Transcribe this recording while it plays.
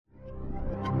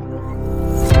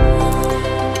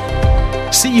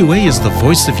CUA is the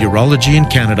voice of urology in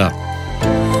Canada.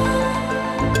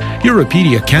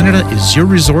 Uropedia Canada is your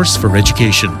resource for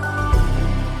education.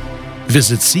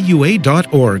 Visit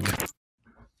CUA.org.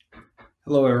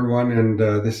 Hello, everyone, and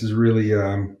this is really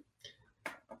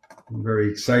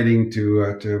very exciting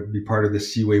to be part of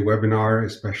this CUA webinar,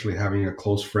 especially having a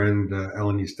close friend,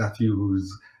 Eleni Stathiou,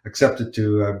 who's accepted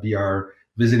to be our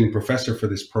visiting professor for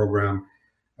this program.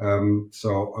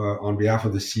 So on behalf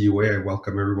of the CUA, I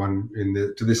welcome everyone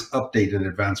to this update in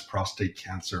advanced prostate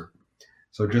cancer.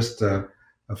 So just a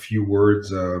few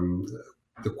words,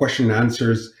 the question and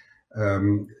answers.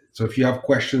 So if you have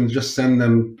questions, just send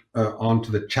them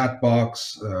onto the chat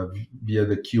box via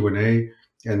the Q&A,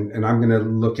 and I'm going to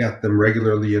look at them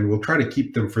regularly, and we'll try to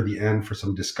keep them for the end for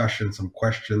some discussion, some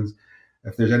questions.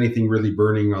 If there's anything really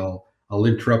burning, I'll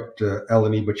interrupt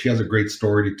Eleni, but she has a great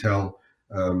story to tell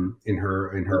in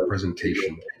her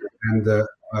presentation. And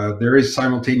there is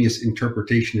simultaneous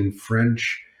interpretation in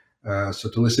French. So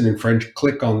to listen in French,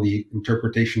 click on the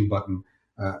interpretation button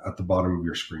at the bottom of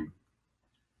your screen.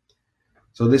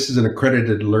 So this is an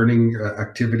accredited learning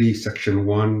activity, Section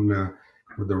 1,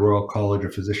 with the Royal College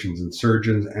of Physicians and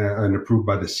Surgeons, and approved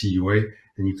by the CUA,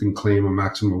 and you can claim a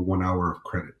maximum of 1 hour of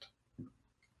credit.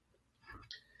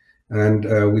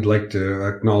 And we'd like to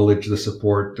acknowledge the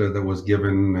support that was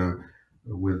given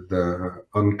with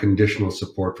unconditional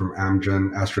support from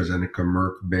Amgen, AstraZeneca,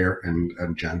 Merck, Bayer,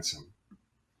 and Janssen.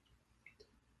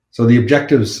 So the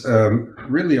objectives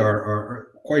really are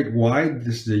quite wide.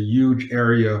 This is a huge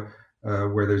area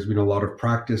where there's been a lot of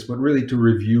practice, but really to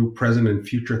review present and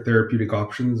future therapeutic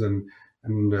options, and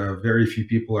very few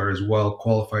people are as well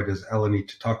qualified as Eleni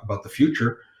to talk about the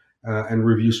future and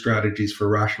review strategies for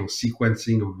rational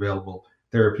sequencing of available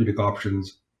therapeutic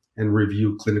options and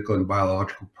review clinical and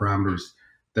biological parameters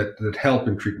that help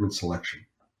in treatment selection.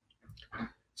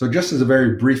 So just as a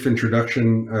very brief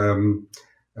introduction,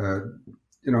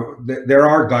 there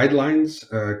are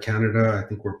guidelines. Canada, I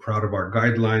think we're proud of our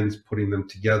guidelines, putting them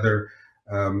together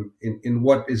in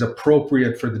what is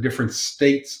appropriate for the different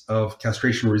states of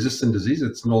castration-resistant disease.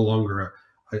 It's no longer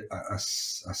a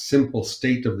simple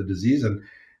state of the disease, and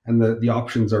the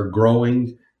options are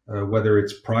growing, whether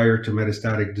it's prior to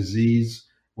metastatic disease,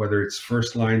 whether it's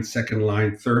first line, second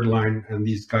line, third line, and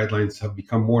these guidelines have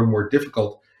become more and more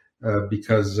difficult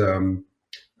because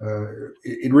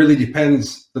it really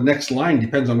depends. The next line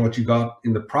depends on what you got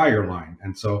in the prior line.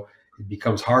 And so it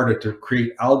becomes harder to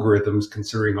create algorithms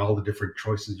considering all the different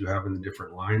choices you have in the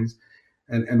different lines.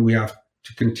 And we have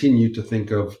to continue to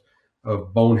think of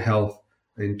bone health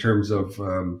in terms of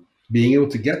being able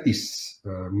to get these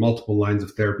multiple lines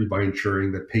of therapy by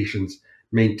ensuring that patients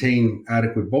maintain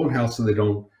adequate bone health so they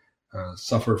don't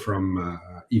suffer from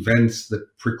events that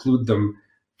preclude them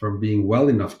from being well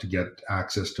enough to get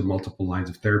access to multiple lines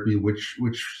of therapy, which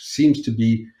seems to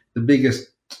be the biggest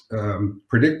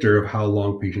predictor of how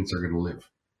long patients are going to live.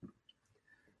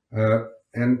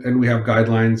 And we have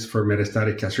guidelines for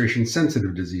metastatic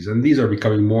castration-sensitive disease, and these are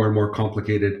becoming more and more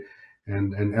complicated,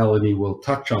 and Eleni will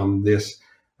touch on this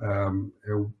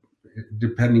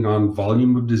depending on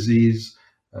volume of disease.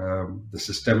 The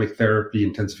systemic therapy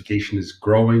intensification is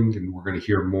growing, and we're going to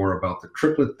hear more about the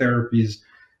triplet therapies,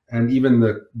 and even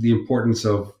the importance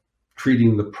of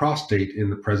treating the prostate in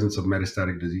the presence of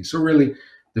metastatic disease. So really,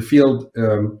 the field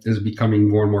is becoming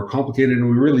more and more complicated, and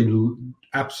we really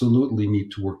absolutely need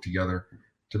to work together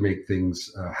to make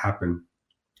things happen.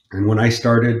 And when I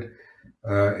started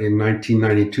in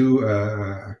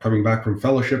 1992, coming back from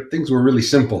fellowship, things were really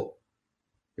simple.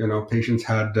 Patients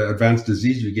had advanced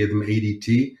disease, you gave them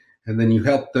ADT, and then you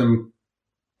helped them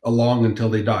along until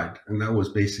they died. And that was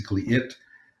basically it.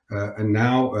 And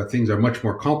now things are much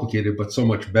more complicated, but so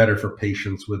much better for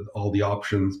patients with all the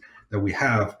options that we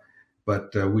have.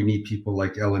 But we need people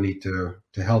like Eleni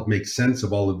to help make sense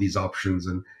of all of these options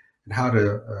and how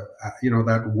to,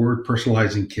 that word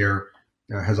personalizing care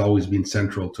has always been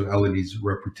central to Eleni's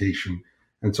reputation.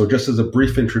 And so just as a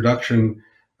brief introduction,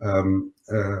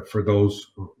 for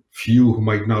those few who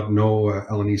might not know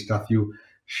Eleni Stathiou,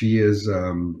 she is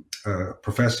a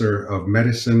professor of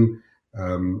medicine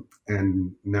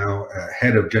and now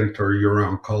head of genitourinary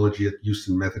uro-oncology at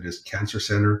Houston Methodist Cancer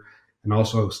Center, and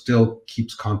also still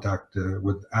keeps contact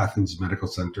with Athens Medical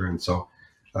Center. And so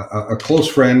a close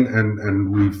friend,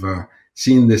 and we've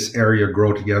seen this area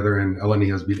grow together, and Eleni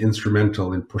has been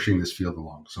instrumental in pushing this field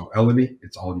along. So Eleni,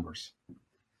 it's all yours.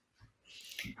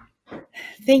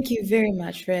 Thank you very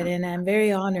much, Fred, and I'm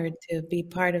very honored to be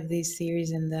part of this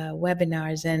series and the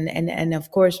webinars, and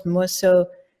of course, more so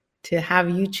to have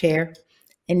you chair.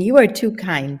 And you are too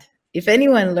kind. If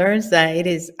anyone learns that, it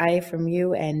is I from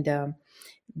you, and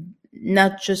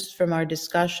not just from our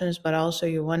discussions, but also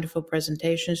your wonderful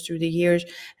presentations through the years.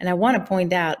 And I want to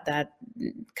point out that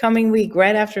coming week,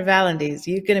 right after Valentine's,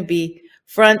 you're going to be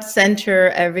front center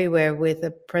everywhere with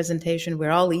a presentation.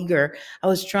 We're all eager. I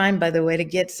was trying, by the way, to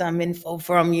get some info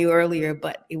from you earlier,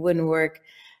 but it wouldn't work,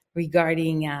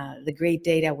 regarding the great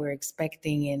data we're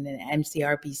expecting in an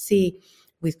MCRPC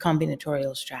with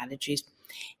combinatorial strategies.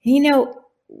 And, you know,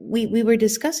 we were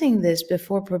discussing this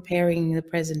before preparing the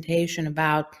presentation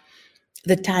about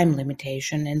the time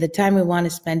limitation and the time we want to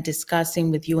spend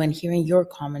discussing with you and hearing your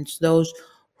comments, those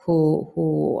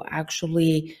who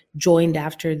actually joined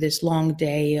after this long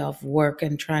day of work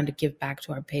and trying to give back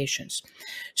to our patients.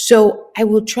 So I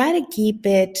will try to keep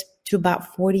it to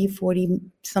about 40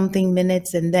 something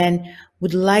minutes, and then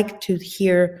would like to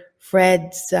hear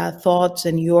Fred's thoughts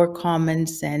and your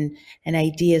comments and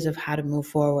ideas of how to move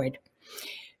forward.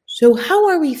 So how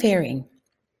are we faring?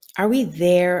 Are we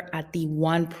there at the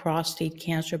one prostate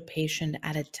cancer patient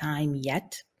at a time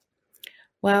yet?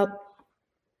 Well,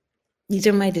 these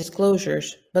are my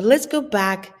disclosures, but let's go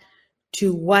back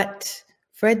to what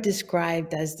Fred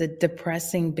described as the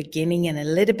depressing beginning and a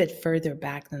little bit further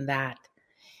back than that.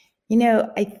 You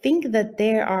know, I think that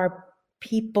there are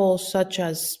people such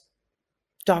as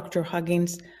Dr.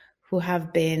 Huggins who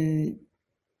have been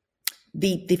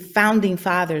the founding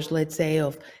fathers, let's say,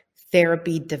 of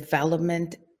therapy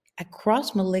development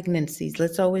across malignancies.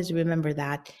 Let's always remember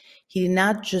that. He did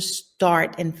not just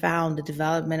start and found the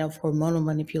development of hormonal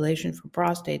manipulation for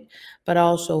prostate, but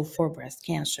also for breast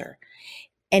cancer.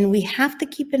 And we have to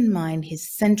keep in mind his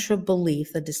central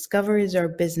belief that discovery is our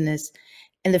business,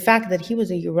 and the fact that he was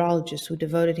a urologist who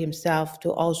devoted himself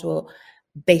to also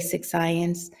basic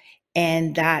science,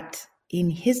 and that in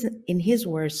his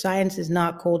words, science is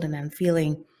not cold and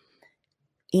unfeeling.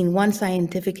 In one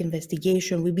scientific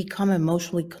investigation, we become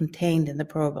emotionally contained in the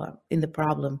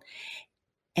problem.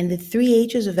 And the 3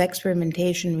 H's of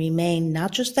experimentation remain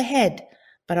not just the head,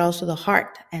 but also the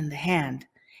heart and the hand.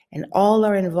 And all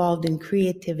are involved in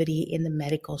creativity in the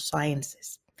medical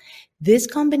sciences. This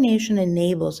combination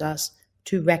enables us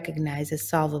to recognize a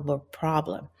solvable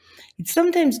problem. It's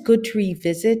sometimes good to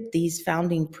revisit these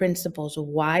founding principles of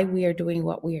why we are doing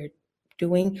what we are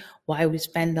doing, why we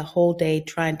spend the whole day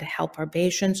trying to help our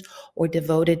patients, or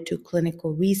devoted to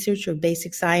clinical research or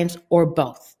basic science, or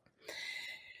both.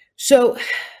 So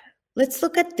let's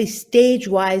look at the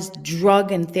stage-wise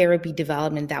drug and therapy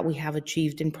development that we have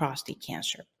achieved in prostate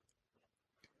cancer.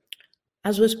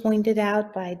 As was pointed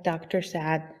out by Dr.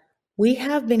 Sad, we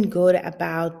have been good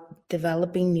about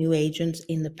developing new agents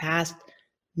in the past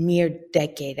mere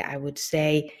decade, I would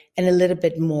say, and a little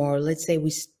bit more, let's say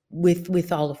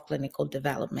with all of clinical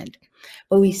development.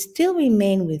 But we still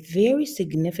remain with very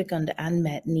significant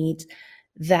unmet needs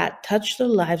that touch the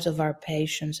lives of our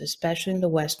patients, especially in the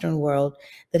Western world,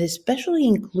 that especially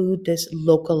include this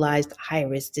localized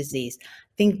high-risk disease. I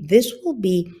think this will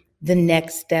be the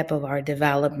next step of our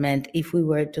development if we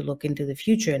were to look into the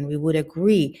future, and we would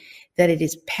agree that it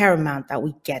is paramount that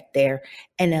we get there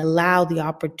and allow the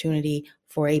opportunity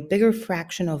for a bigger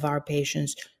fraction of our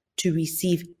patients to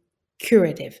receive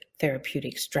curative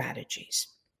therapeutic strategies.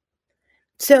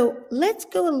 So let's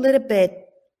go a little bit,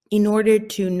 in order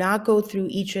to not go through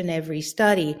each and every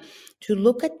study, to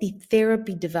look at the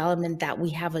therapy development that we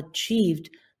have achieved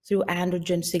through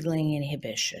androgen signaling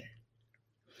inhibition.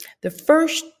 The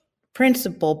first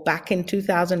principle back in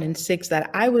 2006 that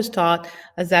I was taught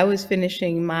as I was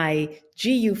finishing my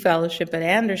GU fellowship at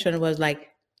Anderson was like,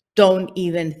 don't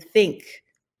even think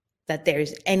that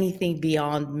there's anything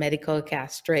beyond medical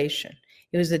castration.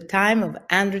 It was a time of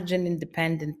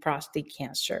androgen-independent prostate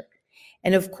cancer.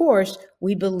 And of course,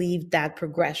 we believed that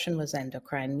progression was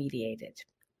endocrine mediated.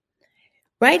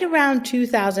 Right around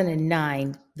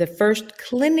 2009, the first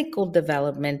clinical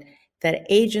development that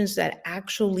agents that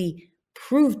actually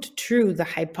proved true the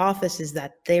hypothesis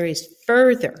that there is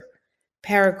further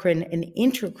paracrine and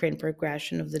intracrine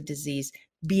progression of the disease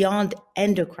beyond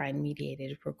endocrine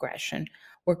mediated progression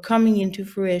were coming into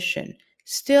fruition.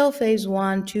 Still phase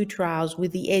 1-2 trials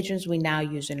with the agents we now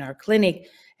use in our clinic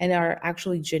and are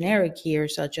actually generic here,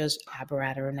 such as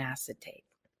abiraterone acetate.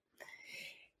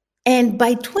 And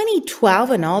by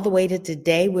 2012 and all the way to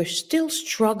today, we're still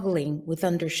struggling with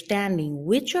understanding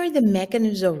which are the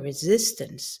mechanisms of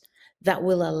resistance that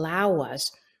will allow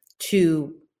us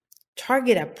to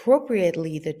target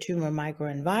appropriately the tumor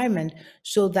microenvironment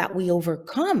so that we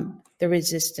overcome the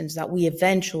resistance that we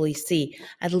eventually see,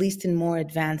 at least in more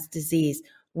advanced disease,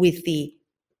 with the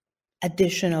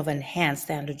addition of enhanced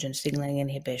androgen signaling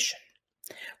inhibition.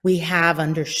 We have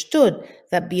understood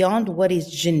that beyond what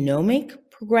is genomic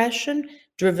progression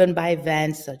driven by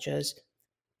events such as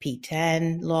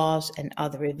PTEN loss and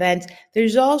other events.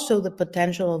 There's also the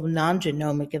potential of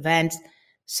non-genomic events,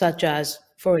 such as,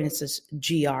 for instance,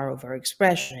 GR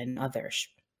overexpression and others.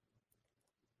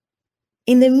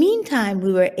 In the meantime,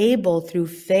 we were able, through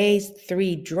phase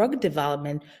 3 drug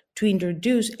development, to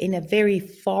introduce in a very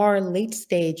far late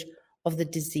stage of the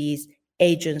disease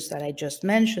agents that I just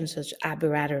mentioned, such as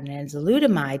abiraterone and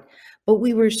enzalutamide, but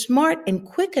we were smart and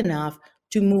quick enough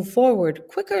to move forward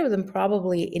quicker than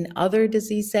probably in other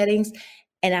disease settings.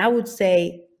 And I would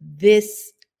say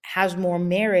this has more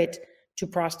merit to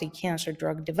prostate cancer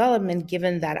drug development,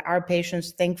 given that our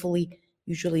patients thankfully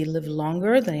usually live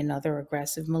longer than in other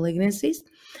aggressive malignancies.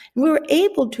 And we were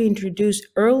able to introduce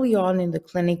early on in the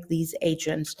clinic these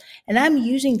agents. And I'm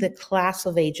using the class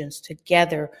of agents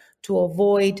together to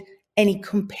avoid any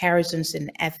comparisons in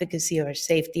efficacy or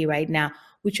safety right now,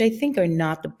 which I think are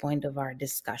not the point of our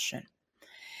discussion.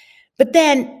 But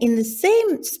then, in the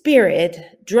same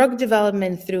spirit, drug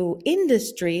development through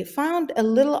industry found a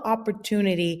little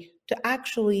opportunity to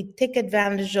actually take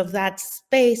advantage of that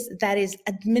space that is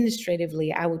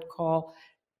administratively, I would call,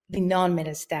 the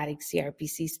non-metastatic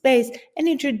CRPC space, and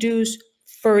introduce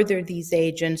further these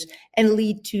agents and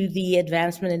lead to the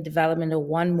advancement and development of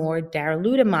one more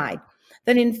darolutamide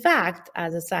that, in fact,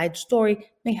 as a side story,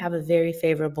 may have a very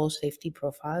favorable safety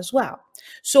profile as well.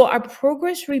 So our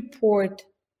progress report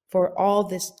for all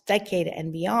this decade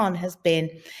and beyond has been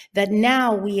that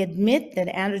now we admit that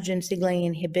androgen signaling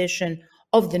inhibition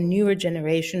of the newer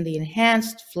generation, the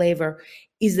enhanced flavor,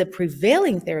 is the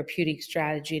prevailing therapeutic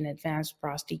strategy in advanced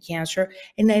prostate cancer.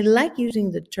 And I like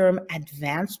using the term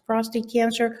advanced prostate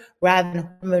cancer rather than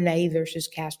hormone-naive versus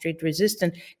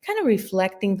castrate-resistant, kind of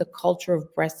reflecting the culture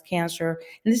of breast cancer.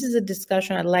 And this is a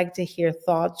discussion I'd like to hear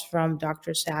thoughts from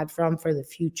Dr. Saad from for the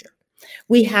future.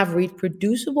 We have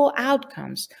reproducible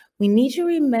outcomes. We need to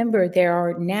remember there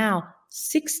are now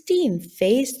 16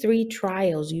 phase 3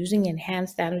 trials using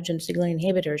enhanced androgen signaling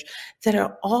inhibitors that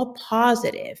are all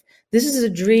positive. This is a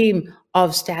dream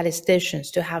of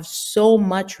statisticians to have so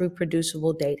much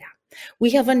reproducible data. We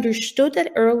have understood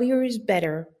that earlier is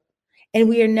better, and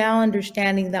we are now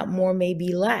understanding that more may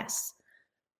be less,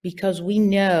 because we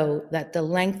know that the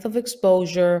length of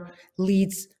exposure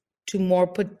leads to more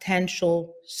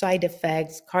potential side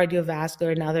effects,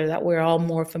 cardiovascular and other, that we're all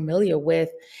more familiar with.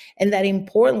 And that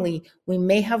importantly, we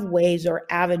may have ways or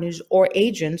avenues or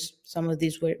agents, some of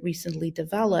these were recently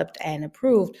developed and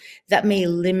approved, that may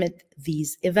limit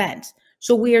these events.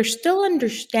 So we are still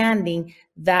understanding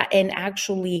that and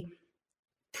actually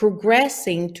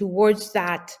progressing towards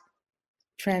that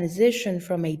transition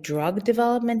from a drug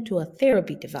development to a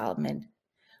therapy development.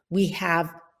 We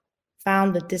have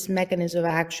found that this mechanism of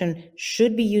action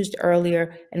should be used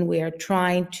earlier, and we are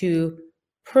trying to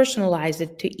personalize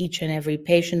it to each and every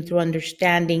patient through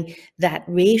understanding that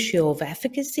ratio of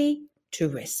efficacy to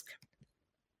risk.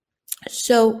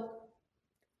 So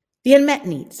the unmet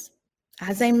needs,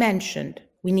 as I mentioned,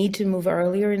 we need to move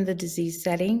earlier in the disease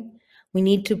setting. We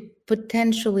need to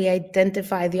potentially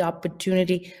identify the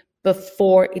opportunity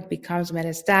before it becomes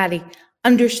metastatic,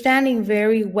 understanding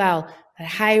very well that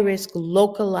high-risk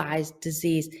localized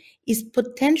disease is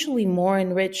potentially more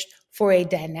enriched for a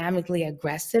dynamically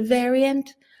aggressive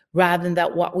variant rather than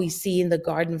that what we see in the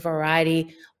garden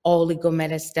variety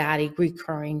oligometastatic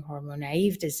recurring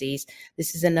hormone-naive disease.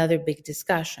 This is another big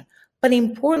discussion. But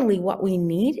importantly, what we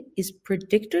need is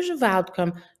predictors of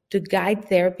outcome to guide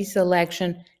therapy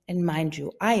selection. And mind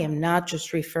you, I am not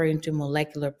just referring to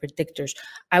molecular predictors.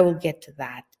 I will get to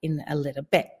that in a little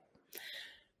bit.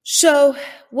 So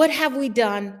what have we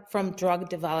done from drug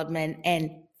development and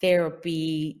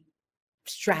therapy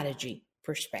strategy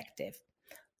perspective?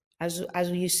 As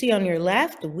you see on your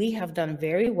left, we have done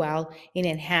very well in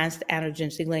enhanced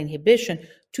androgen signaling inhibition,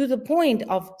 to the point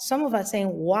of some of us saying,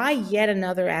 why yet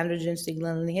another androgen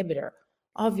signaling inhibitor?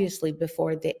 Obviously,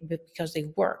 because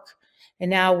they work. And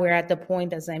now we're at the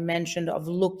point, as I mentioned, of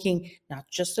looking not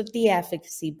just at the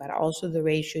efficacy, but also the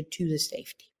ratio to the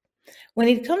safety. When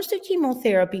it comes to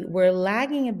chemotherapy, we're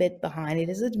lagging a bit behind, it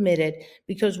is admitted,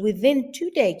 because within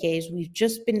 2 decades, we've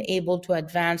just been able to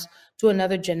advance to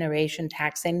another generation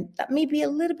taxane that may be a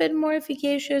little bit more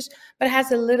efficacious, but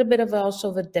has a little bit of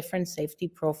also of a different safety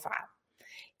profile.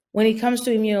 When it comes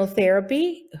to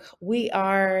immunotherapy,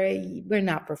 we're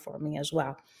not performing as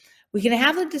well. We can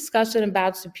have a discussion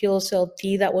about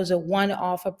Sipuleucel-T. That was a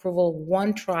one-off approval of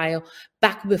one trial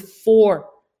back before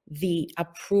the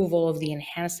approval of the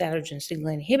enhanced androgen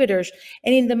signaling inhibitors.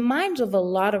 And in the minds of a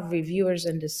lot of reviewers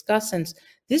and discussants,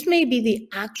 this may be the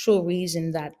actual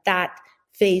reason that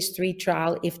phase 3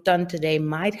 trial, if done today,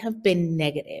 might have been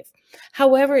negative.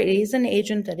 However, it is an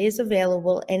agent that is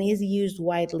available and is used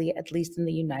widely, at least in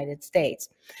the United States.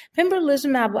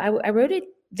 Pembrolizumab, I wrote it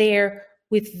there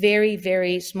with very,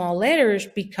 very small letters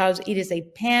because it is a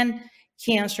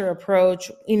pan-cancer approach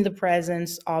in the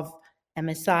presence of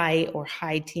MSI or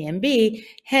high TMB,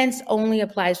 hence only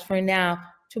applies for now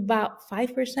to about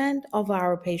 5% of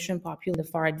our patient population in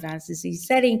the far advanced disease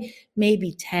setting,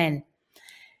 maybe 10%.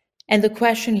 And the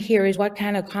question here is what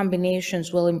kind of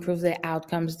combinations will improve the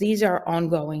outcomes? These are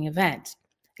ongoing events.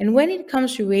 And when it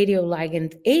comes to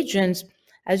radioligand agents,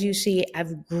 as you see,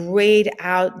 I've grayed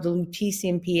out the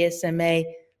lutetium PSMA,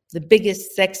 the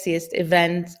biggest, sexiest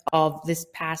event of this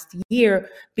past year,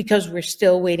 because we're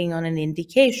still waiting on an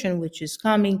indication, which is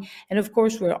coming. And of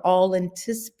course, we're all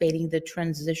anticipating the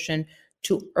transition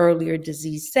to earlier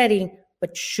disease setting,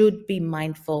 but should be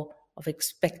mindful of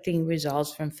expecting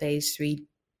results from phase 3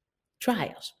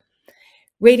 trials.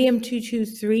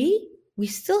 Radium-223, we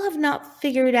still have not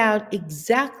figured out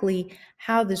exactly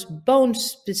how this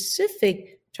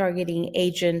bone-specific targeting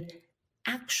agent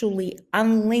actually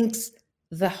unlinks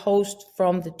the host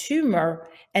from the tumor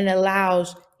and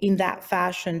allows in that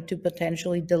fashion to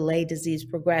potentially delay disease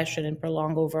progression and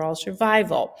prolong overall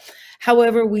survival.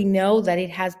 However, we know that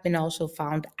it has been also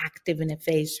found active in a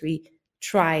phase 3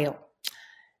 trial.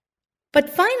 But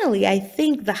finally, I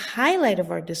think the highlight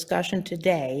of our discussion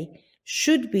today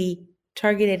should be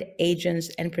targeted agents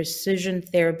and precision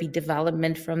therapy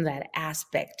development from that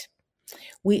aspect.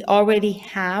 We already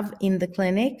have in the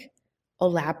clinic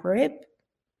olaparib.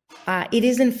 It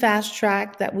is in fast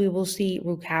track that we will see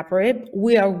rucaparib.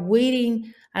 We are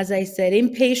waiting, as I said,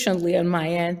 impatiently on my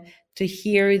end to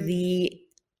hear the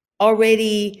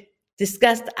already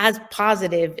discussed as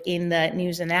positive in the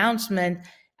news announcement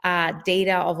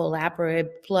data of olaparib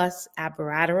plus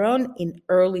abiraterone in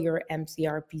earlier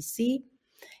mCRPC.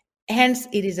 Hence,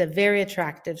 it is a very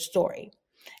attractive story.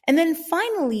 And then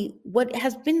finally, what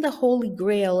has been the holy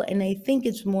grail, and I think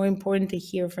it's more important to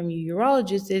hear from you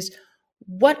urologists, is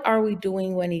what are we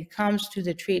doing when it comes to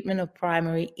the treatment of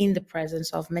primary in the presence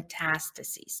of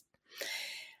metastases?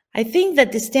 I think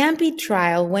that the STAMPEDE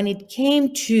trial, when it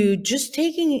came to just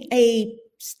taking a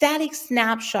static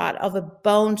snapshot of a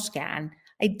bone scan,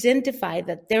 identified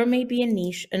that there may be a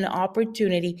niche, an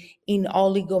opportunity in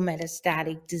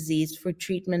oligometastatic disease for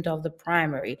treatment of the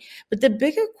primary. But the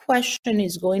bigger question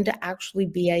is going to actually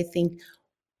be, I think,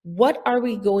 what are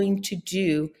we going to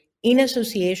do in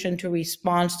association to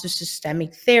response to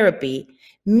systemic therapy?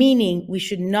 Meaning we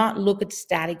should not look at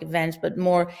static events, but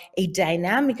more a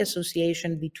dynamic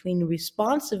association between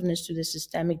responsiveness to the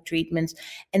systemic treatments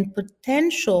and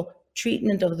potential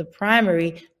treatment of the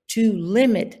primary to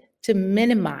limit, to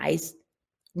minimize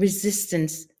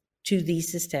resistance to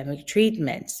these systemic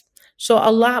treatments. So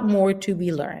a lot more to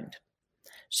be learned.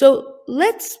 So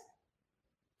let's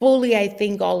fully, I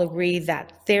think, all agree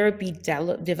that therapy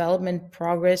development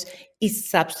progress is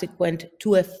subsequent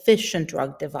to efficient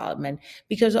drug development,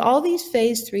 because all these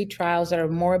phase 3 trials that are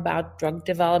more about drug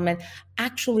development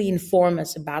actually inform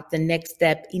us about the next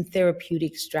step in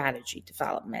therapeutic strategy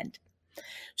development.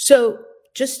 So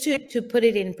just to put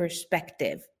it in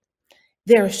perspective,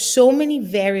 there are so many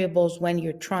variables when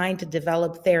you're trying to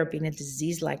develop therapy in a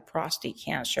disease like prostate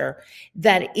cancer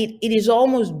that it is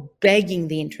almost begging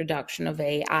the introduction of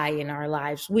AI in our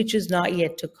lives, which is not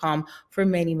yet to come for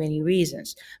many, many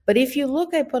reasons. But if you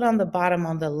look, I put on the bottom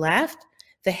on the left,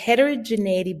 the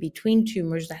heterogeneity between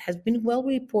tumors that has been well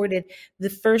reported. The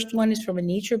first one is from a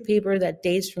Nature paper that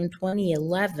dates from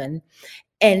 2011.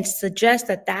 And suggests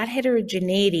that that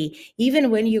heterogeneity, even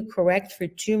when you correct for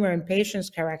tumor and patient's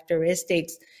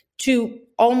characteristics to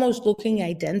almost looking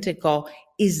identical,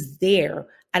 is there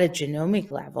at a genomic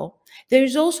level.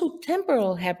 There's also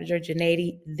temporal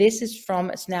heterogeneity. This is from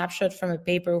a snapshot from a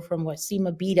paper from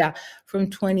Wasima Bida from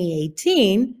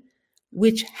 2018,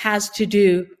 which has to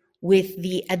do with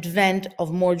the advent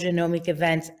of more genomic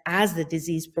events as the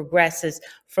disease progresses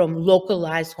from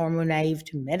localized hormone naive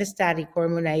to metastatic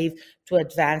hormone naive to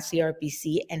advanced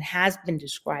CRPC, and has been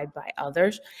described by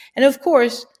others. And of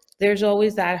course, there's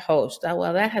always that host.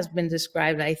 Well, that has been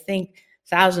described, I think,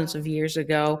 thousands of years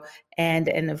ago. And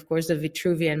of course, the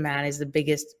Vitruvian man is the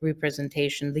biggest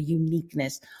representation, the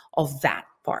uniqueness of that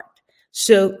part.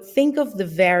 So think of the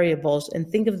variables and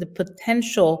think of the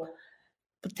potential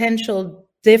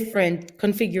different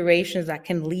configurations that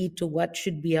can lead to what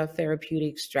should be a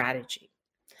therapeutic strategy.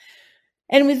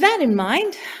 And with that in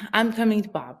mind, I'm coming to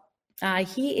Bob.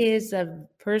 He is a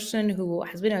person who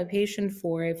has been a patient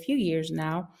for a few years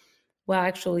now, well,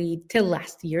 actually, till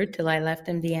last year, till I left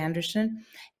MD Anderson.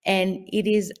 And it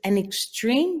is an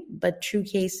extreme but true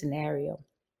case scenario.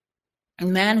 A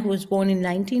man who was born in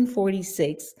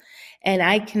 1946, and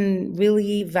I can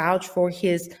really vouch for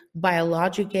his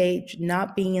biologic age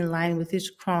not being in line with his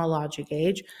chronologic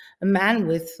age, a man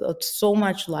with so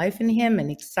much life in him and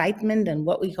excitement and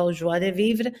what we call joie de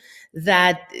vivre,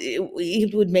 that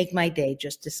it would make my day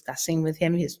just discussing with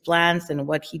him his plans and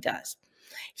what he does.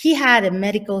 He had a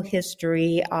medical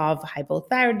history of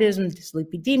hypothyroidism,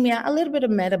 dyslipidemia, a little bit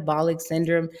of metabolic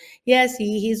syndrome. Yes,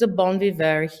 he's a bon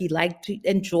vivant. He liked to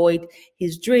enjoy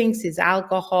his drinks, his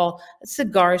alcohol, a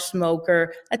cigar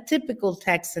smoker, a typical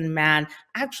Texan man.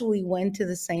 Actually went to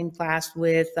the same class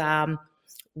with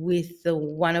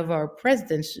one of our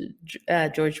presidents,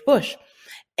 George Bush.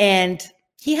 And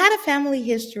he had a family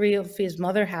history of his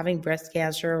mother having breast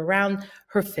cancer around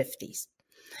her 50s.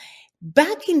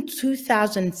 Back in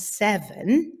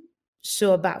 2007,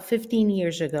 so about 15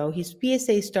 years ago, his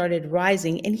PSA started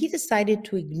rising and he decided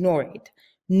to ignore it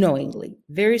knowingly.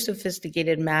 Very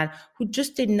sophisticated man who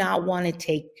just did not want to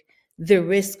take the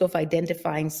risk of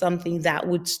identifying something that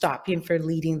would stop him from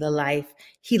leading the life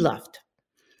he loved.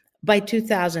 By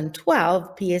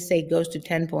 2012, PSA goes to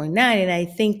 10.9, and I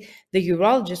think the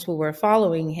urologists who were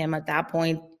following him at that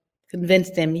point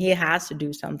convinced him he has to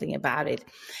do something about it.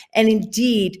 And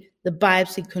indeed, the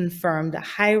biopsy confirmed a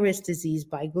high-risk disease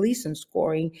by Gleason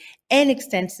scoring and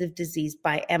extensive disease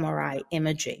by MRI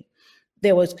imaging.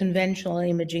 There was conventional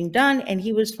imaging done, and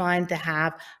he was found to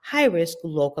have high-risk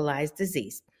localized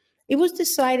disease. It was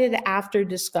decided after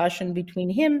discussion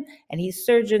between him and his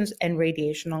surgeons and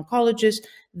radiation oncologists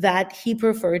that he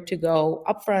preferred to go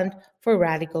upfront for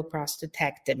radical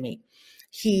prostatectomy.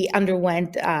 He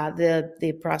underwent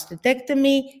the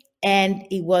prostatectomy, and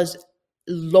it was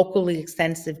locally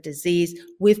extensive disease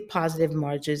with positive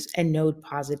margins and node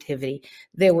positivity.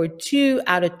 There were 2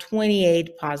 out of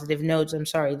 28 positive nodes. I'm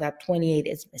sorry, that 28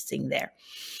 is missing there.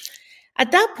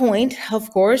 At that point, of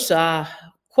course,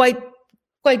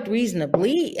 quite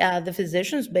reasonably, the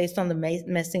physicians, based on the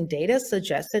missing data,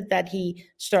 suggested that he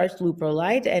starts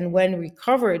Leuprolide, and when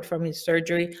recovered from his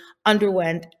surgery,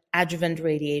 underwent adjuvant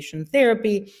radiation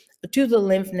therapy to the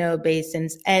lymph node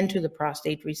basins and to the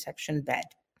prostate resection bed.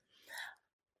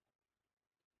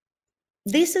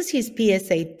 This is his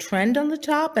PSA trend on the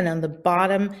top, and on the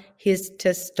bottom, his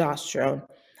testosterone.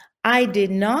 I did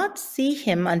not see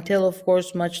him until, of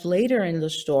course, much later in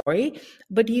the story,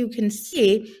 but you can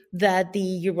see that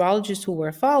the urologists who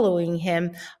were following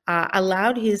him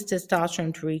allowed his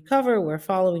testosterone to recover, were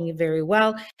following it very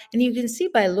well. And you can see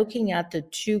by looking at the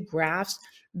 2 graphs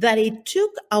that it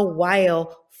took a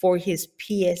while for his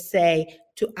PSA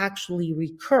to actually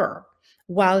recur,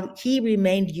 while he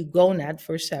remained eugonad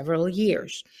for several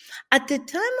years. At the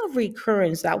time of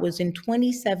recurrence, that was in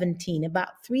 2017, about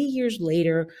 3 years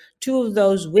later, 2 of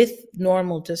those with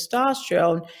normal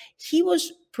testosterone, he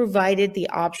was provided the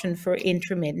option for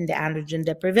intermittent androgen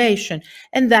deprivation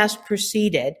and thus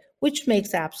proceeded, which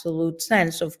makes absolute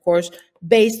sense, of course,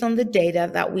 based on the data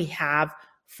that we have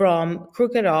from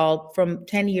Crook et al. From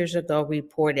 10 years ago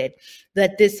reported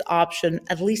that this option,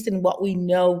 at least in what we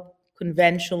know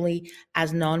conventionally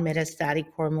as non-metastatic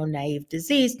hormone-naive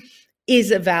disease,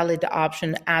 is a valid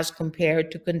option as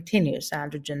compared to continuous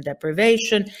androgen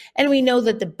deprivation. And we know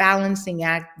that the balancing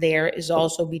act there is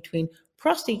also between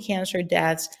prostate cancer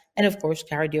deaths and, of course,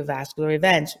 cardiovascular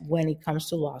events when it comes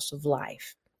to loss of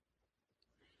life.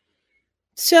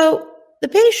 So the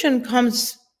patient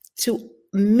comes to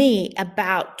me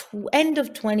about end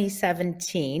of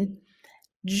 2017,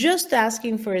 just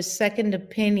asking for a second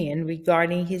opinion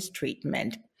regarding his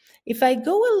treatment. If I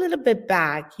go a little bit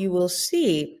back, you will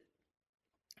see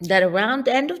that around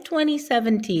the end of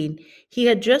 2017, he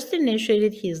had just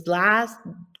initiated his last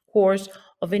course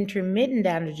of intermittent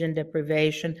androgen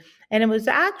deprivation, and it was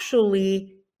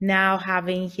actually now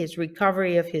having his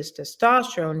recovery of his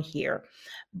testosterone here.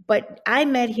 But I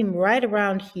met him right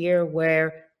around here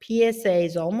where PSA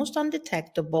is almost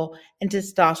undetectable and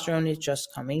testosterone is just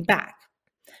coming back.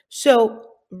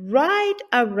 So right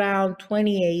around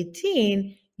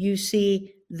 2018, you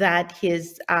see that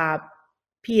his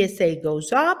PSA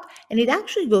goes up, and it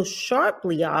actually goes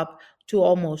sharply up to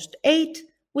almost 8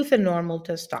 with a normal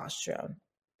testosterone.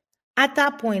 At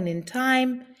that point in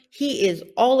time, he is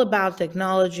all about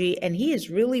technology, and he is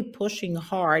really pushing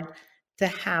hard to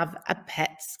have a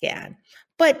PET scan.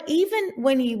 But even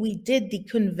when we did the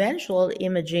conventional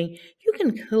imaging, you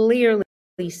can clearly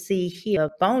see here,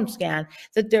 a bone scan,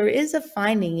 that there is a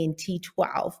finding in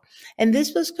T12. And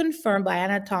this was confirmed by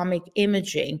anatomic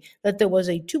imaging that there was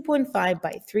a 2.5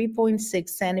 by 3.6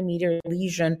 centimeter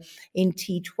lesion in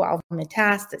T12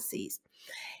 metastases.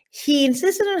 He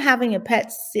insisted on having a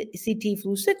PET CT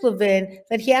fluciclovin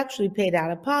that he actually paid out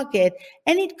of pocket,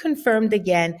 and it confirmed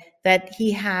again that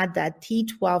he had that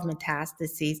T12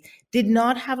 metastases, did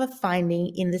not have a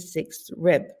finding in the sixth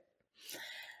rib.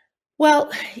 Well,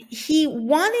 he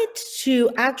wanted to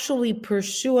actually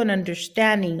pursue an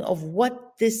understanding of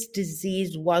what this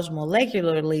disease was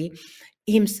molecularly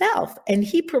himself, and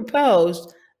he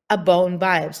proposed a bone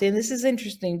biopsy. And this is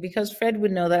interesting because Fred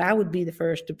would know that I would be the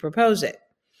first to propose it.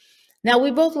 Now,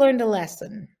 we both learned a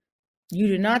lesson. You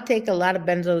do not take a lot of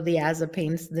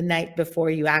benzodiazepines the night before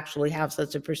you actually have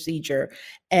such a procedure.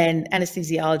 And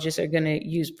anesthesiologists are going to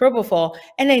use propofol.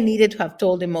 And I needed to have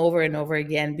told him over and over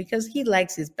again because he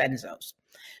likes his benzos.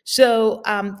 So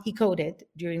he coded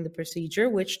during the procedure,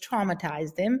 which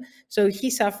traumatized him. So he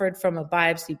suffered from a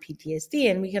biopsy PTSD,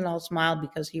 and we can all smile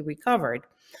because he recovered.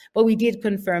 But we did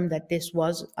confirm that this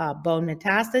was bone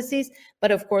metastases,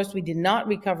 but of course we did not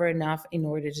recover enough in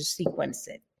order to sequence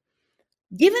it.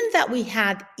 Given that we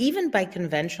had, even by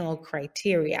conventional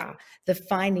criteria, the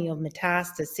finding of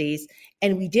metastases,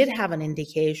 and we did have an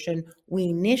indication, we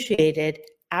initiated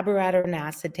abiraterone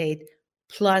acetate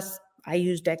plus I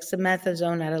used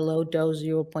dexamethasone at a low dose,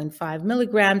 0.5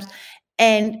 milligrams,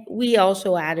 and we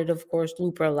also added, of course,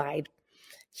 leuprolide.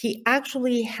 He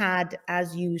actually had,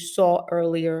 as you saw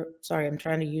earlier, sorry, I'm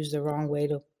trying to use the wrong way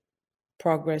to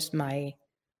progress my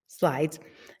slides.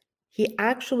 He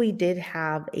actually did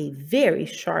have a very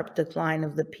sharp decline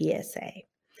of the PSA.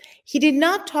 He did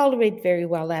not tolerate very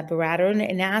well abiraterone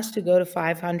and asked to go to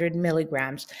 500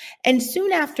 milligrams. And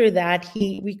soon after that,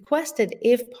 he requested,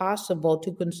 if possible,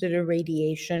 to consider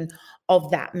radiation of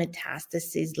that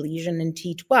metastasis lesion in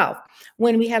T12,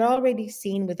 when we had already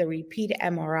seen with a repeat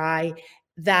MRI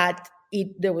that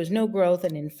there was no growth,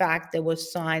 and in fact, there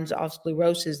was signs of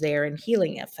sclerosis there and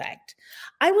healing effect.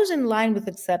 I was in line with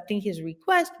accepting his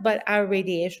request, but our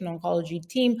radiation oncology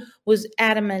team was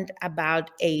adamant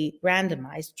about a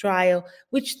randomized trial,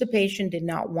 which the patient did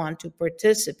not want to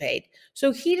participate.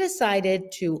 So he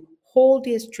decided to hold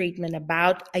his treatment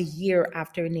about a year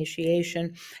after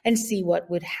initiation and see what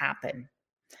would happen.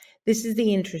 This is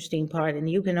the interesting part, and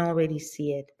you can already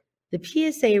see it. The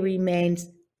PSA remains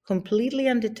completely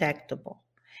undetectable.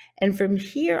 And from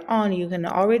here on, you can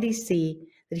already see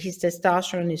that his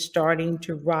testosterone is starting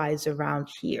to rise around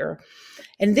here.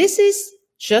 And this is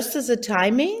just as a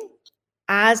timing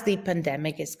as the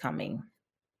pandemic is coming.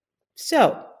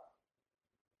 So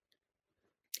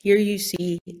here you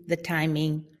see the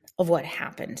timing of what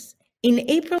happens. In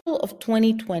April of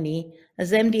 2020,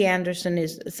 as MD Anderson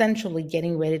is essentially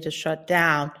getting ready to shut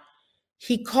down,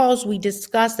 he calls, we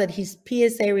discuss that his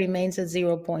PSA remains at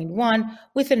 0.1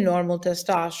 with a normal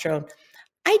testosterone.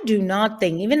 I do not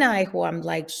think, even I, who I'm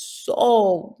like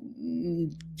so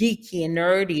geeky and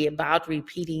nerdy about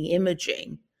repeating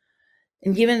imaging,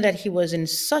 and given that he was in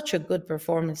such a good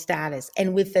performance status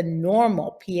and with a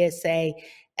normal testosterone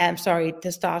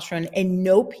and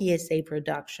no PSA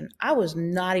production, I was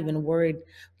not even worried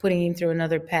putting him through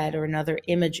another PET or another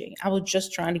imaging. I was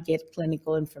just trying to get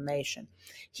clinical information.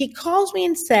 He calls me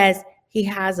and says he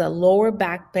has a lower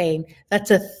back pain that's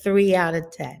a 3 out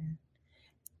of 10.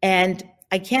 And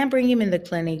I can't bring him in the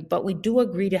clinic, but we do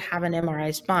agree to have an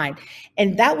MRI spine.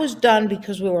 And that was done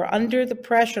because we were under the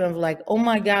pressure of like, oh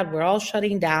my God, we're all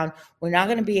shutting down. We're not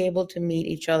going to be able to meet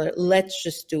each other. Let's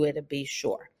just do it to be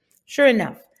sure. Sure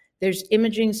enough, there's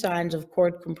imaging signs of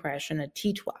cord compression at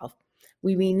T12.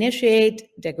 We reinitiate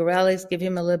degarelix, give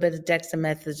him a little bit of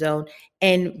dexamethasone,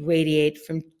 and radiate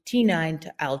from T9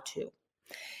 to L2.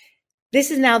 This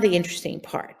is now the interesting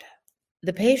part.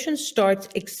 The patient starts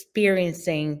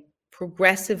experiencing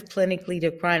progressive clinically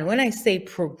decline. When I say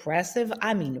progressive,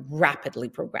 I mean rapidly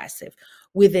progressive.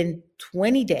 Within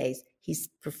 20 days, his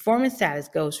performance status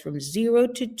goes from 0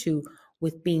 to 2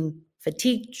 with being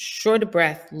fatigued, short of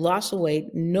breath, loss of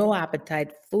weight, no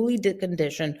appetite, fully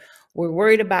deconditioned. We're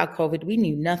worried about COVID. We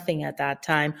knew nothing at that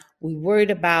time. We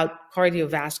worried about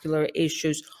cardiovascular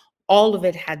issues. All of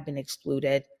it had been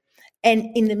excluded.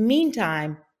 And in the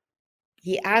meantime,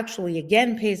 he actually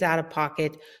again pays out of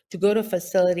pocket to go to a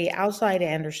facility outside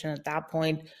Anderson at that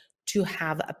point to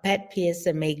have a PET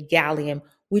PSMA gallium,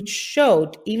 which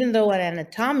showed, even though at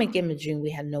anatomic imaging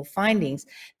we had no findings,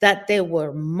 that there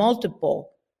were multiple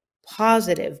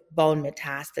positive bone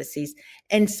metastases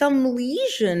and some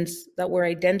lesions that were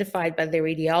identified by the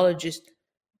radiologist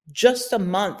just a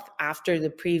month after the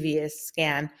previous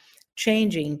scan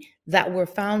changing that were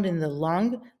found in the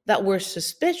lung that were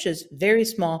suspicious, very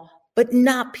small, but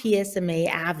not PSMA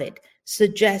avid,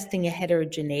 suggesting a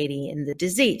heterogeneity in the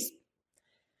disease.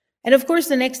 And of course,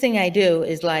 the next thing I do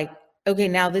is like, okay,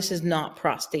 now this is not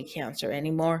prostate cancer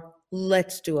anymore.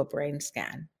 Let's do a brain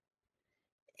scan.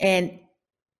 And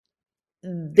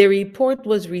the report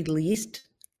was released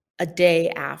a day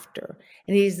after.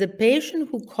 And he's the patient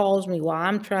who calls me while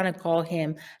I'm trying to call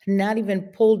him, not even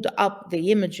pulled up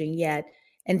the imaging yet,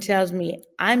 and tells me,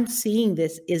 I'm seeing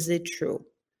this. Is it true?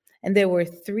 And there were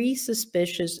 3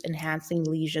 suspicious enhancing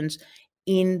lesions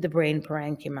in the brain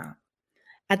parenchyma.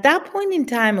 At that point in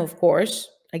time, of course,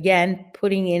 again,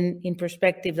 putting in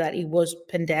perspective that it was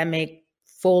pandemic,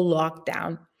 full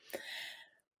lockdown,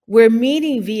 we're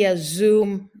meeting via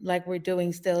Zoom like we're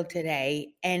doing still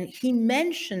today. And he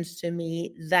mentions to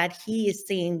me that he is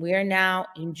seeing, we're now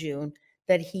in June,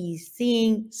 that he's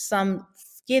seeing some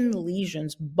skin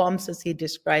lesions, bumps as he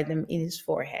described them, in his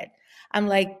forehead. I'm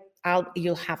like,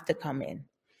 you'll have to come in.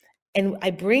 And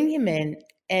I bring him in,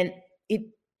 and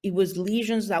it was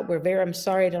lesions that were very, I'm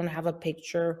sorry, I don't have a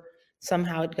picture.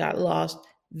 Somehow it got lost.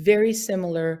 Very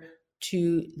similar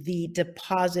to the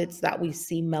deposits that we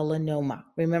see melanoma.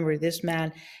 Remember, this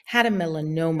man had a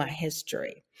melanoma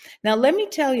history. Now, let me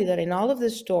tell you that in all of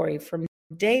this story, from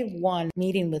day one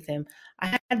meeting with him,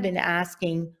 I had been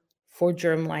asking for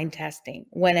germline testing.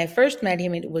 When I first met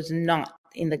him, it was not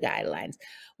in the guidelines.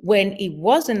 When it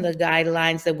was in the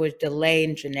guidelines, there was delay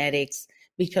in genetics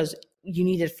because you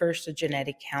needed first a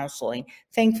genetic counseling.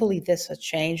 Thankfully, this has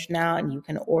changed now, and you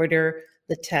can order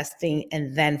the testing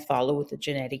and then follow with the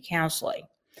genetic counseling.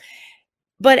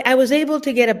 But I was able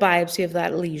to get a biopsy of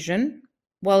that lesion.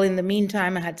 Well, in the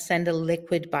meantime, I had to send a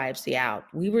liquid biopsy out.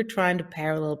 We were trying to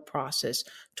parallel process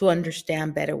to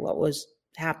understand better what was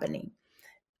happening.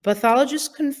 Pathologists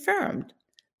confirmed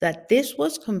that this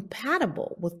was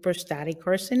compatible with prostatic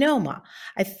carcinoma.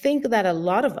 I think that a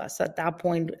lot of us at that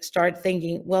point start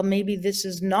thinking, well, maybe this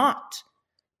is not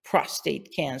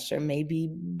prostate cancer.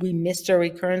 Maybe we missed a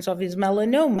recurrence of his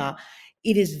melanoma.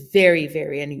 It is very,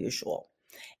 very unusual.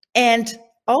 And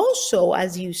also,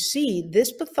 as you see,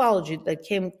 this pathology that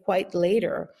came quite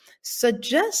later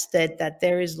suggested that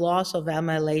there is loss of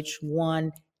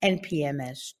MLH1 and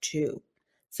PMS2,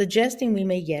 suggesting we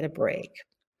may get a break.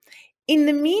 In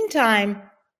the meantime,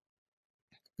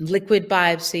 liquid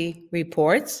biopsy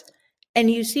reports, and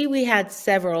you see we had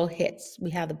several hits. We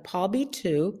had the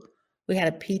PALB2, we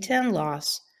had a PTEN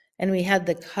loss, and we had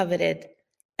the coveted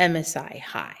MSI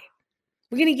high.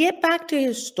 We're going to get back to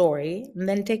his story and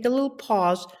then take a little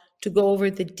pause to go over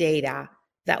the data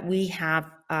that we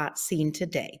have seen to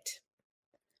date.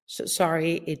 So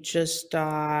sorry, it just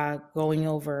going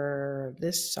over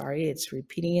this. Sorry, it's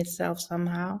repeating itself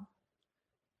somehow.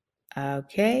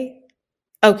 Okay.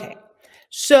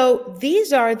 So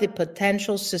these are the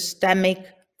potential systemic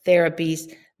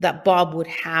therapies that Bob would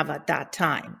have at that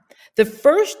time. The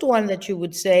first one that you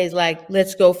would say is like,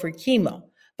 let's go for chemo.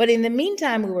 But in the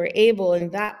meantime, we were able, in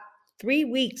that 3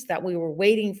 weeks that we were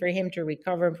waiting for him to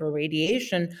recover for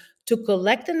radiation, to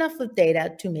collect enough of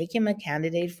data to make him a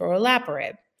candidate for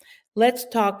olaparib. Let's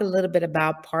talk a little bit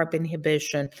about PARP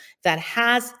inhibition that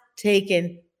has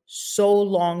taken so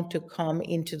long to come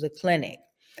into the clinic.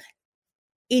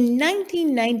 In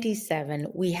 1997,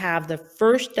 we have the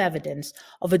first evidence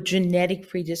of a genetic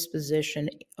predisposition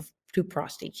to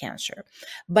prostate cancer.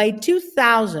 By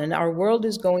 2000, our world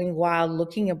is going wild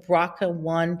looking at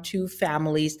BRCA1, 2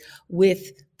 families with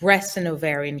breast and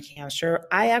ovarian cancer.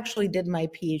 I actually did my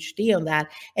PhD on that,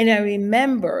 and I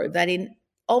remember that in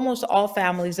almost all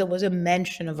families, there was a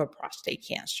mention of a prostate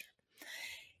cancer.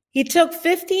 It took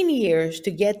 15 years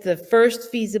to get the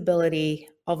first feasibility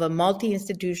of a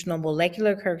multi-institutional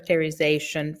molecular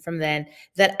characterization from then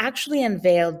that actually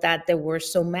unveiled that there were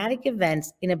somatic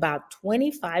events in about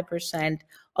 25%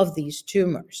 of these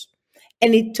tumors.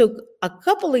 And it took a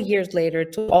couple of years later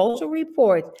to also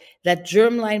report that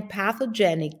germline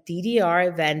pathogenic DDR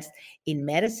events in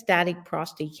metastatic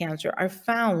prostate cancer are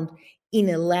found in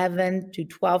 11 to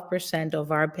 12%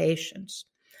 of our patients.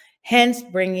 Hence,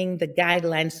 bringing the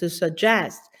guidelines to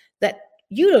suggest that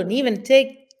you don't even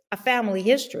take a family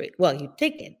history. Well, you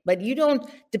take it, but you don't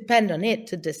depend on it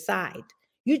to decide.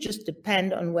 You just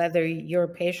depend on whether your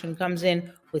patient comes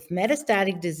in with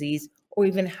metastatic disease or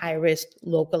even high-risk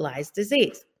localized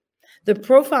disease. The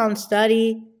ProFound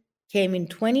study came in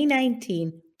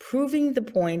 2019, proving the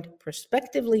point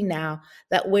prospectively now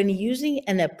that when using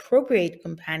an appropriate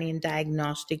companion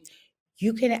diagnostic,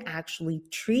 you can actually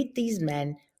treat these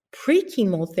men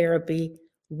pre-chemotherapy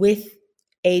with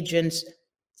agents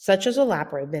such as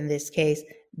olaparib in this case,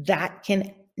 that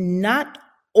can not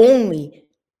only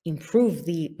improve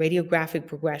the radiographic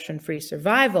progression-free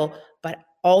survival, but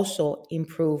also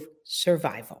improve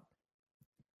survival.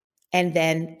 And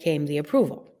then came the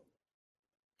approval.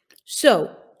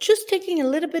 So just taking a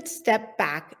little bit step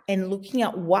back and looking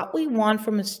at what we want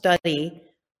from a study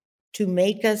to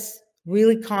make us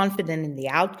really confident in the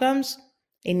outcomes,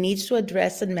 it needs to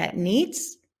address unmet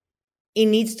needs. It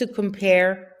needs to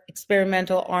compare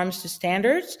experimental arms to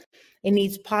standards. It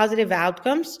needs positive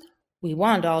outcomes. We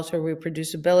want also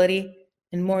reproducibility.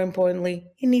 And more importantly,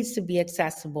 it needs to be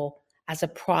accessible as a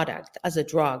product, as a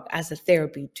drug, as a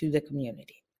therapy to the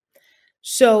community.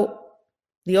 So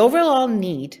the overall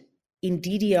need in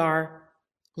DDR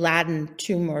laden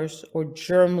tumors or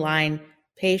germline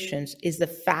patients is the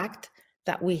fact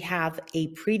that we have a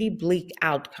pretty bleak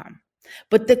outcome.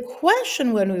 But the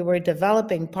question when we were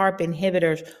developing PARP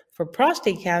inhibitors for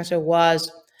prostate cancer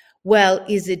was, well,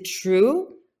 is it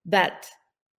true that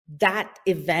that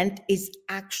event is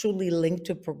actually linked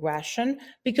to progression?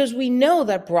 Because we know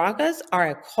that BRCAs are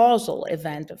a causal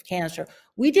event of cancer.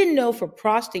 We didn't know for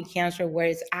prostate cancer where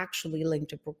it's actually linked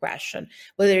to progression,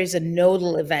 whether it's a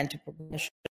nodal event of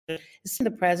progression. It's in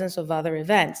the presence of other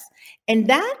events. And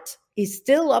that is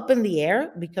still up in the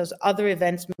air because other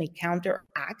events may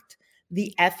counteract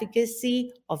the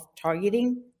efficacy of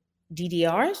targeting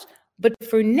DDRs. But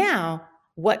for now,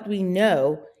 what we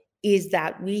know is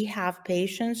that we have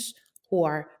patients who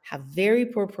have very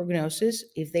poor prognosis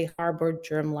if they harbor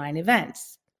germline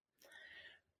events.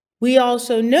 We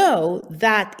also know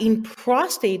that in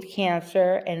prostate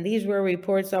cancer, and these were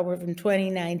reports that were from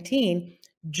 2019,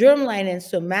 germline and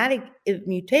somatic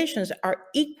mutations are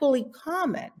equally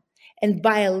common, and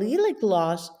biallelic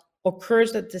loss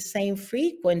occurs at the same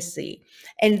frequency.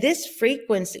 And this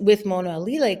frequency with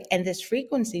monoallelic, and this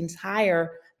frequency is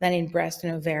higher than in breast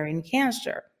and ovarian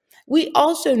cancer. We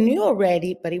also knew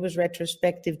already, but it was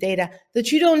retrospective data,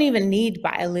 that you don't even need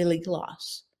biallelic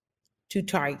loss to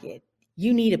target.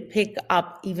 You need to pick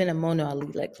up even a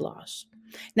monoallelic loss.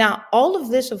 Now, all of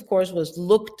this, of course, was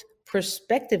looked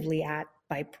prospectively at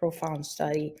by ProFound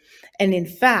study. And in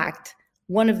fact,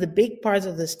 one of the big parts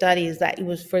of the study is that it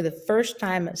was for the first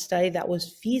time a study that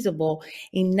was feasible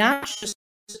in not just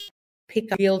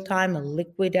pick up real time, a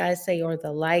liquid assay or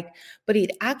the like, but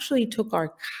it actually took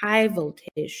archival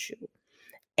tissue.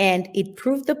 And it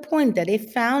proved the point that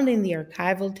if found in the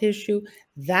archival tissue,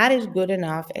 that is good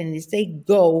enough and is a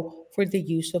go for the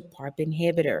use of PARP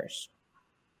inhibitors.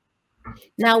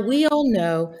 Now, we all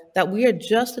know that we are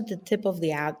just at the tip of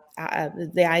the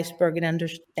iceberg in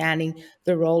understanding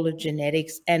the role of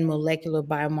genetics and molecular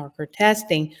biomarker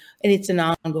testing, and it's an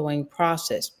ongoing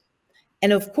process.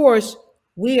 And of course,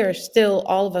 we are still,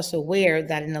 all of us, aware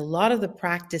that in a lot of the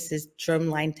practices,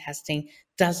 germline testing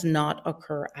does not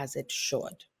occur as it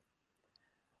should.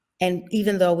 And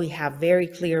even though we have very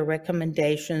clear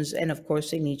recommendations, and of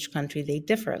course, in each country, they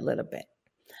differ a little bit.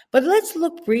 But let's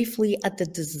look briefly at the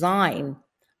design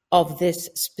of this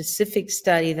specific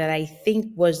study that I think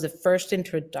was the first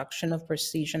introduction of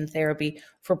precision therapy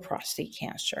for prostate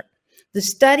cancer. The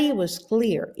study was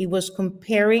clear. It was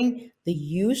comparing the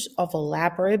use of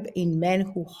olaparib in men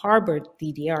who harbored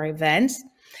DDR events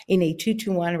in a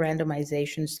 2-to-1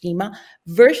 randomization schema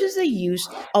versus the use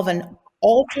of an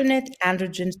alternate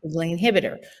androgen signaling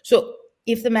inhibitor. So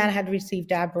if the man had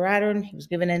received abiraterone, he was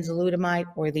given enzalutamide,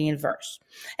 or the inverse.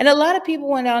 And a lot of people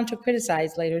went on to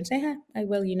criticize later and say,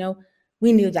 well,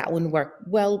 we knew that wouldn't work.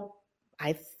 Well,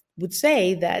 I would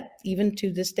say that even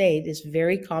to this day, it is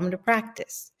very common to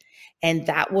practice. And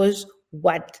that was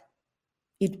what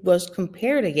it was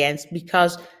compared against,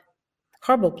 because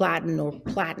carboplatin or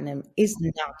platinum is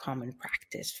not common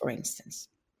practice, for instance.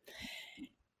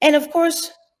 And of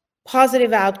course,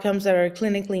 positive outcomes that are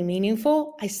clinically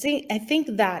meaningful. I think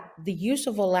that the use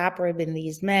of olaparib in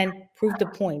these men proved the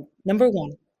point. Number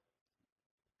one,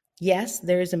 yes,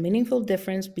 there is a meaningful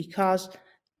difference because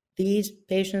these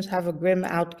patients have a grim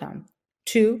outcome.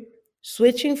 2,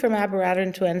 switching from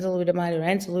abiraterone to enzalutamide or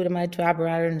enzalutamide to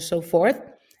abiraterone and so forth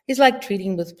is like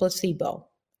treating with placebo.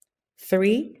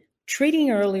 3,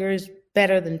 treating earlier is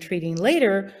better than treating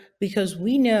later because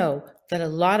we know that a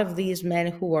lot of these men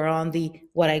who are on the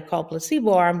what I call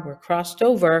placebo arm were crossed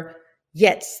over,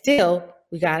 yet still,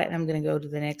 we got it. And I'm going to go to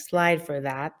the next slide for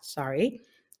that. Sorry.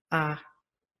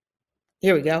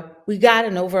 Here we go. We got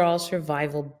an overall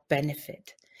survival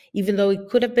benefit, even though it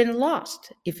could have been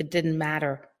lost if it didn't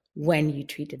matter when you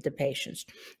treated the patients.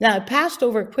 Now, I passed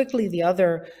over quickly the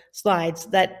other slides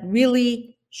that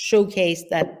really showcased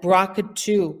that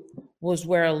BRCA2 was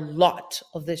where a lot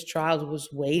of this trial was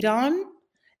weighed on.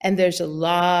 And there's a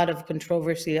lot of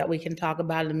controversy that we can talk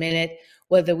about in a minute,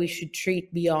 whether we should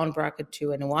treat beyond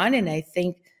BRCA2 and 1. And I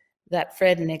think that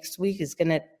Fred next week is going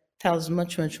to tell us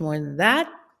much, much more than that.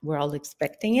 We're all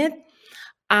expecting it.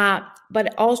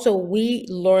 But also we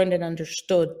learned and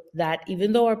understood that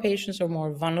even though our patients are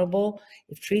more vulnerable,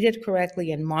 if treated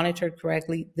correctly and monitored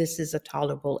correctly, this is a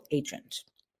tolerable agent.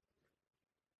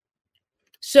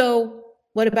 So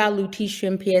what about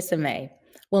lutetium PSMA?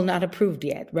 Well, not approved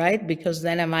yet, right? Because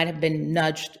then I might have been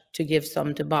nudged to give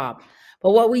some to Bob.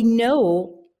 But what we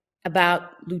know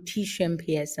about lutetium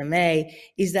PSMA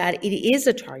is that it is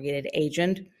a targeted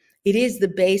agent. It is the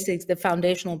basics, the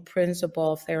foundational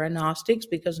principle of theranostics,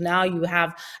 because now you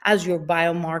have as your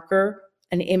biomarker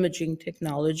an imaging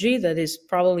technology that is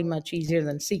probably much easier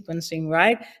than sequencing,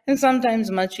 right? And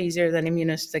sometimes much easier than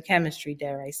immunohistochemistry,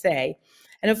 dare I say.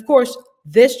 And of course,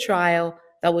 this trial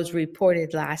that was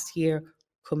reported last year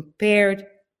compared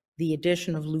the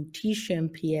addition of lutetium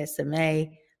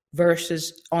PSMA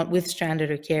versus with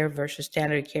standard of care versus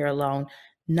standard of care alone,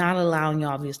 not allowing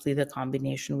obviously the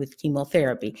combination with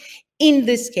chemotherapy. In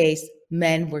this case,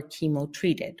 men were chemo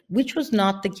treated, which was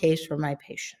not the case for my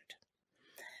patient.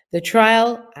 The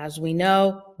trial, as we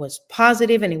know, was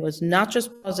positive, and it was not just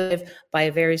positive by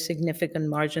a very significant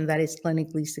margin that is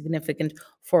clinically significant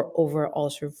for overall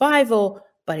survival,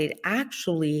 but it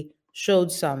actually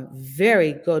showed some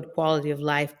very good quality of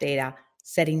life data,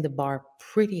 setting the bar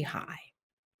pretty high.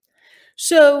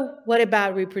 So what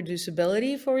about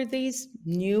reproducibility for these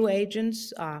new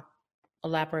agents?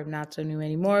 Olaparib not so new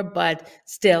anymore, but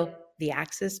still the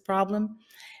access problem.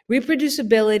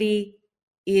 Reproducibility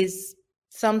is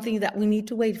something that we need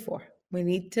to wait for. We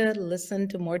need to listen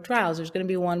to more trials. There's going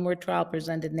to be one more trial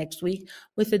presented next week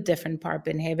with a different PARP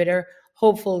inhibitor,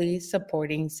 hopefully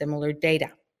supporting similar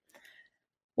data.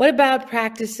 What about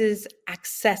practices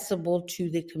accessible to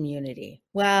the community?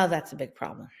 Well, that's a big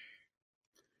problem.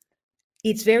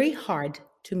 It's very hard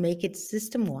to make it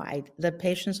system-wide that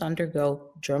patients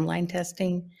undergo germline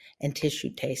testing and tissue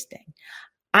tasting.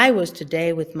 I was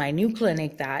today with my new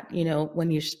clinic that,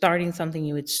 when you're starting something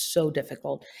new, it's so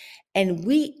difficult. And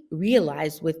we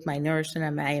realized with my nurse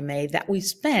and my IMA that we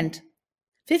spent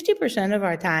 50% of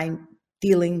our time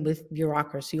dealing with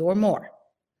bureaucracy or more.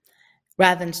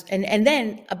 Rather than, and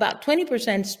then about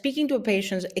 20% speaking to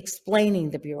patients, explaining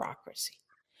the bureaucracy.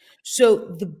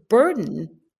 So the burden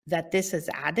that this has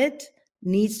added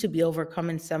needs to be overcome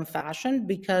in some fashion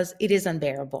because it is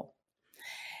unbearable.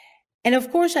 And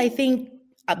of course, I think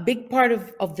a big part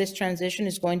of this transition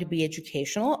is going to be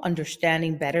educational,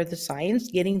 understanding better the science,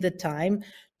 getting the time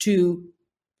to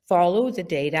follow the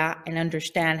data and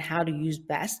understand how to use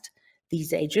best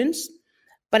these agents.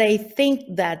 But I think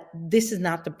that this is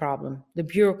not the problem. The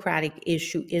bureaucratic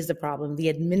issue is the problem. The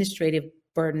administrative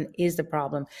burden is the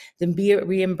problem. The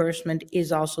reimbursement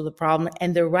is also the problem.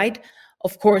 And the right,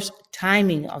 of course,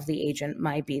 timing of the agent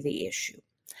might be the issue.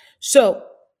 So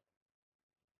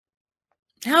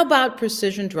how about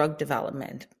precision drug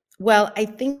development? Well, I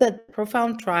think that the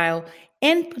PROfound trial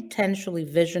and potentially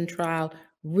VISION trial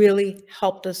really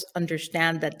helped us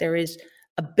understand that there is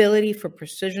ability for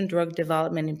precision drug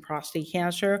development in prostate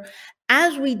cancer,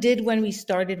 as we did when we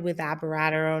started with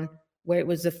abiraterone, where it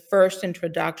was the first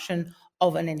introduction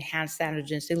of an enhanced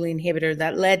androgen inhibitor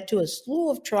that led to a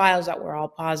slew of trials that were all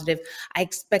positive. I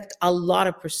expect a lot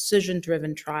of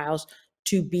precision-driven trials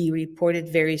to be reported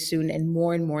very soon and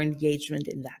more engagement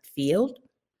in that field.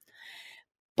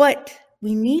 But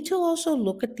we need to also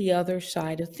look at the other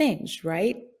side of things,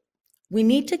 right? We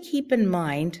need to keep in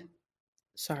mind,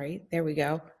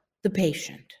 the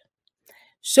patient.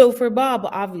 So for Bob,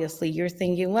 obviously, you're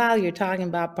thinking, well, you're talking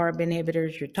about PARP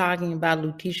inhibitors, you're talking about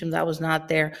lutetium, that was not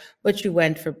there, but you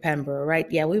went for Pembro, right?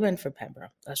 Yeah, we went for Pembro.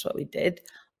 That's what we did,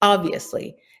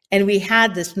 obviously. And we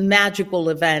had this magical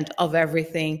event of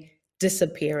everything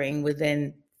disappearing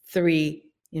within 3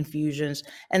 infusions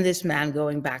and this man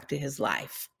going back to his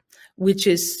life, which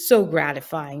is so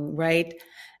gratifying, right?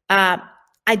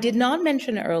 I did not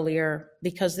mention earlier,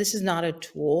 because this is not a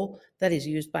tool that is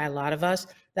used by a lot of us,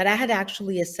 that I had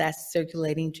actually assessed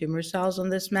circulating tumor cells on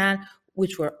this man,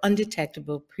 which were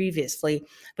undetectable previously.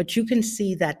 But you can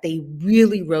see that they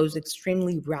really rose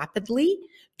extremely rapidly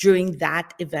during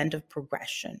that event of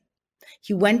progression.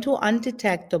 He went to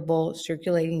undetectable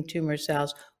circulating tumor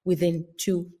cells within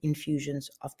 2 infusions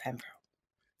of Pembro.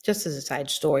 Just as a side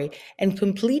story, and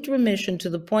complete remission to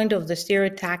the point of the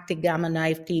stereotactic gamma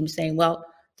knife team saying, well,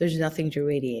 there's nothing to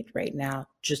radiate right now,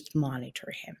 just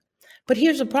monitor him. But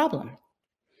here's the problem.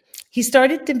 He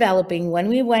started developing, when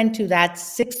we went to that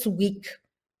 6-week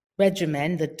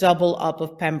regimen, the double up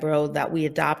of Pembro that we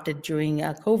adopted during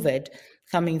COVID,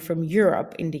 coming from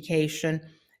Europe indication,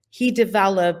 he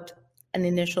developed an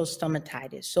initial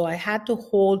stomatitis. So I had to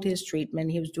hold his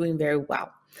treatment. He was doing very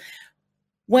well.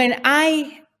 When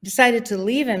I decided to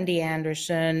leave MD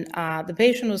Anderson, the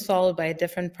patient was followed by a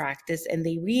different practice and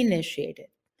they reinitiated.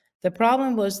 The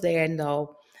problem was then,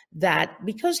 though, that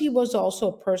because he was also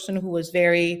a person who was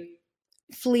very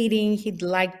fleeting, he'd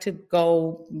like to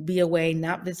go be away,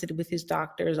 not visit with his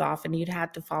doctors often. You'd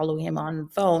have to follow him on the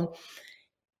phone.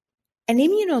 An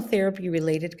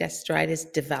immunotherapy-related gastritis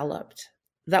developed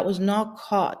that was not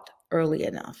caught early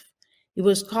enough. It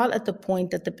was caught at the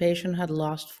point that the patient had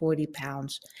lost 40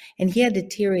 pounds and he had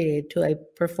deteriorated to a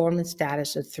performance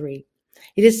status of 3.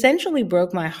 It essentially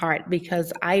broke my heart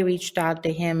because I reached out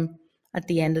to him at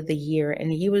the end of the year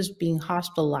and he was being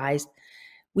hospitalized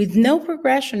with no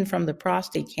progression from the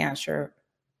prostate cancer,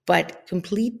 but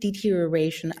complete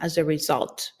deterioration as a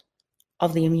result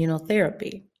of the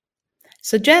immunotherapy.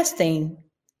 Suggesting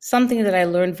something that I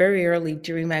learned very early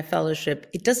during my fellowship,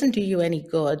 it doesn't do you any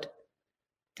good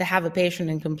to have a patient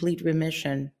in complete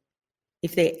remission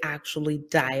if they actually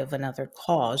die of another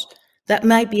cause that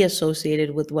might be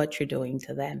associated with what you're doing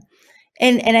to them.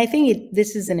 And I think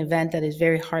this is an event that is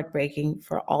very heartbreaking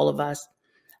for all of us.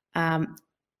 And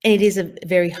it is a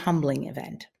very humbling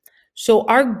event. So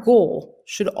our goal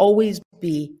should always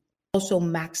be also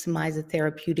maximize the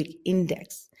therapeutic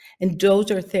index and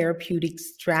dose our therapeutic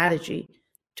strategy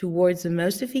towards the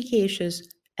most efficacious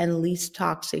and least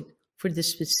toxic for the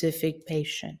specific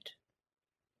patient.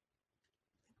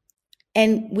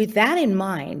 And with that in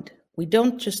mind, we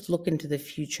don't just look into the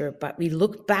future, but we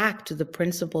look back to the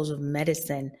principles of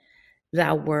medicine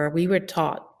that we were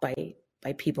taught by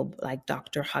people like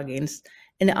Dr. Huggins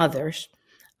and others,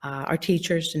 our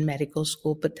teachers in medical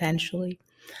school potentially.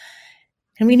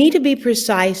 And we need to be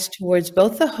precise towards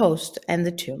both the host and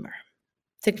the tumor.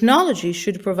 Technology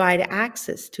should provide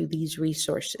access to these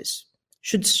resources,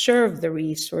 should serve the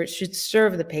resource, should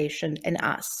serve the patient and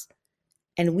us.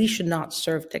 And we should not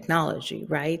serve technology,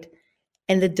 right?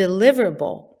 And the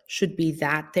deliverable should be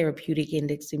that therapeutic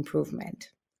index improvement.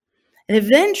 And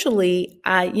eventually,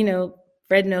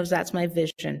 Fred knows that's my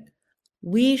vision.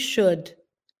 We should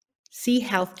see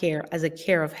healthcare as a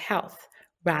care of health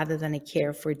rather than a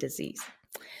care for disease.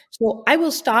 So I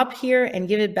will stop here and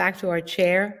give it back to our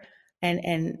chair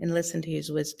and listen to his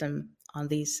wisdom on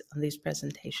these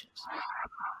presentations.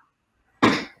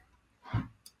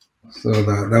 So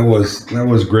that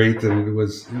was great, and it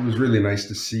was really nice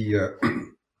to see.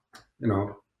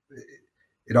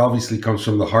 It obviously comes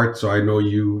from the heart. So I know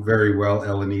you very well,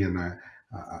 Eleni, and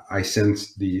I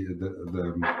sensed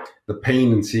the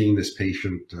pain in seeing this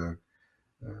patient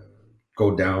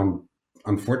go down,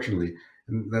 unfortunately,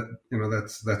 and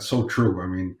that's so true. I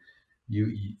mean,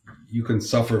 you can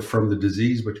suffer from the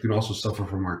disease, but you can also suffer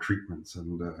from our treatments,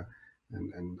 and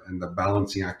the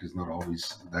balancing act is not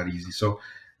always that easy. So.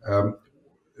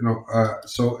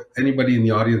 So anybody in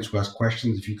the audience who has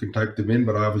questions, if you can type them in,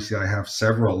 but obviously I have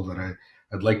several that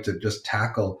I'd like to just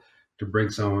tackle to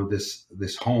bring some of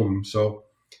this home. So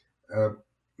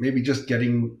maybe just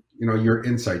getting, your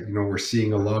insight, we're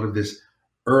seeing a lot of this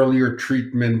earlier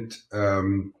treatment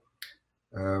and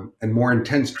more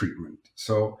intense treatment.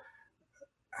 So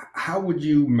how would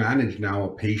you manage now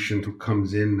a patient who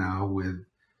comes in now with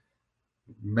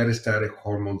metastatic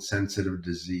hormone sensitive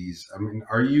disease? I mean,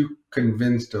 are you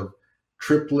convinced of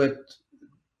triplet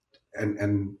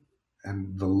and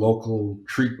the local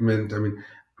treatment? I mean,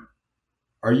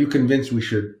 are you convinced we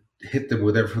should hit them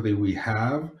with everything we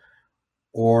have,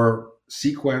 or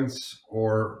sequence,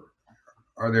 or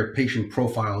are there patient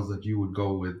profiles that you would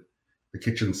go with the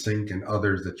kitchen sink and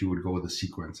others that you would go with a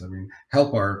sequence? I mean,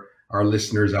 help our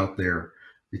listeners out there,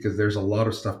 because there's a lot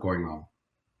of stuff going on.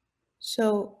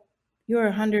 So you're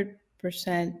 100%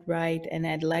 right, and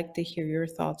I'd like to hear your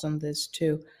thoughts on this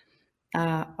too.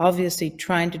 Obviously,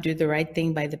 trying to do the right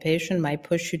thing by the patient might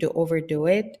push you to overdo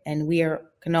it, and we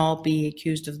can all be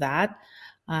accused of that.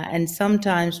 And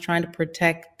sometimes trying to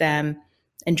protect them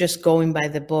and just going by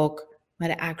the book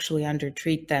might actually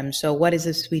undertreat them. So what is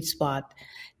a sweet spot?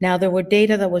 Now, there were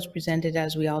data that was presented,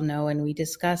 as we all know, and we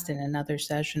discussed in another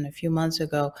session a few months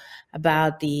ago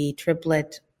about the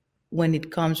triplet when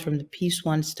it comes from the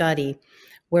PEACE-1 study,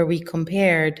 where we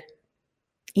compared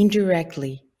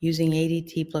indirectly using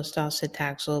ADT plus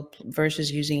docetaxel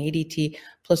versus using ADT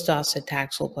plus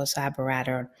docetaxel plus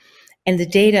abiraterone. And the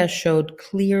data showed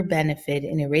clear benefit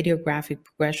in a radiographic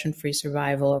progression-free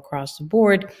survival across the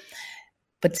board.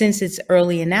 But since it's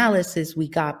early analysis, we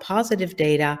got positive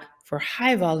data for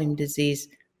high volume disease,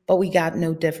 but we got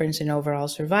no difference in overall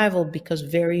survival because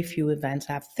very few events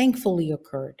have thankfully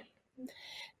occurred.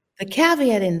 The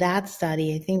caveat in that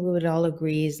study, I think we would all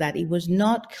agree, is that it was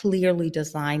not clearly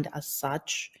designed as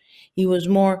such. It was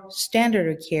more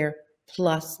standard of care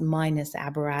plus minus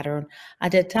abiraterone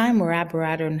at a time where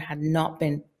abiraterone had not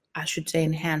been, I should say,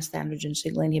 enhanced androgen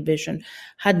signal inhibition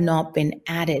had not been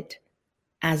added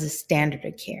as a standard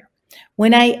of care.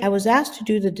 When I was asked to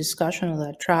do the discussion of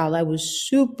that trial, I was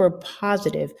super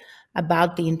positive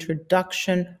about the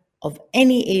introduction of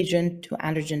any agent to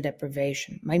androgen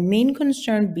deprivation. My main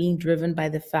concern being driven by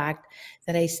the fact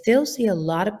that I still see a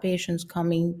lot of patients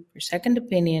coming for second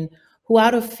opinion who,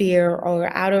 out of fear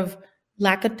or out of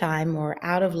lack of time or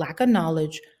out of lack of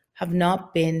knowledge, have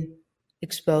not been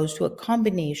exposed to a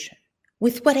combination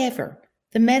with whatever.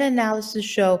 The meta-analysis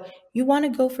show you want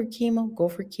to go for chemo, go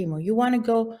for chemo. You want to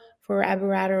go for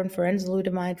abiraterone, for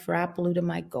enzalutamide, for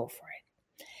apalutamide, go for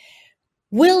it.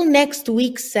 Will next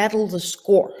week settle the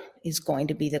score is going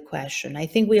to be the question. I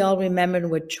think we all remember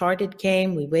what chart it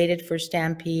came. We waited for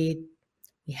Stampede.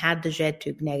 We had the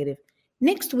JET-tube negative.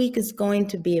 Next week is going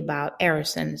to be about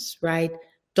Arisens, right?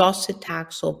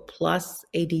 Docetaxel plus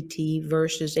ADT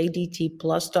versus ADT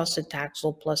plus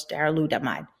docetaxel plus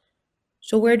darolutamide.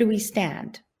 So where do we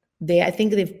stand? I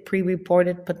think they've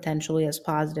pre-reported potentially as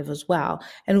positive as well,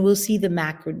 and we'll see the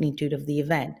magnitude of the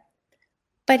event.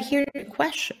 But here's the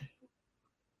question.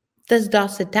 Does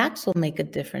docetaxel make a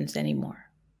difference anymore?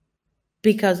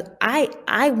 Because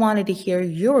I wanted to hear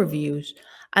your views.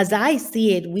 As I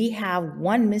see it, we have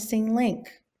one missing link.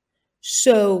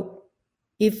 So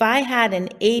if I had an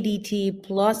ADT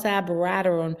plus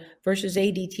abiraterone versus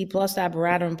ADT plus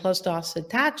abiraterone plus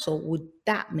docetaxel, would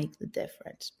that make the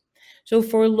difference? So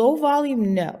for low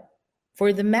volume, no.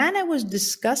 For the man I was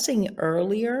discussing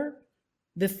earlier,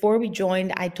 before we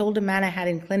joined, I told a man I had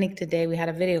in clinic today, we had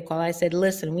a video call. I said,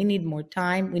 listen, we need more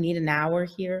time. We need an hour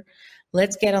here.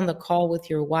 Let's get on the call with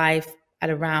your wife at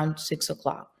around 6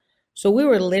 o'clock. So we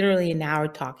were literally an hour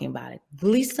talking about it.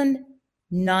 Gleason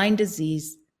 9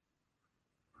 disease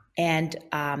and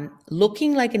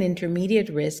looking like an intermediate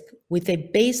risk with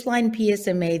a baseline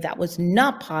PSMA that was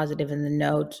not positive in the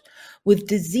notes, with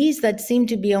disease that seemed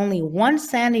to be only 1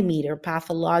 centimeter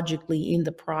pathologically in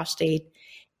the prostate,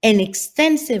 and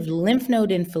extensive lymph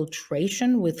node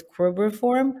infiltration with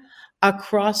cribriform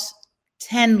across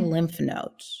 10 lymph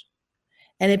nodes,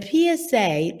 and a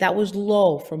PSA that was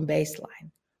low from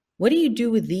baseline. What do you do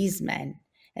with these men?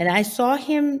 And I saw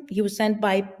him, he was sent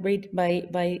by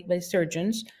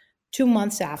surgeons 2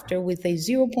 months after with a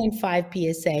 0.5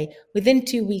 PSA. Within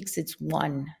 2 weeks, it's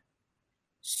 1.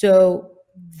 So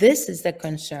this is the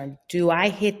concern. Do I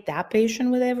hit that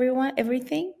patient with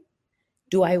everything?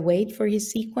 Do I wait for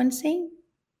his sequencing?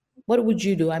 What would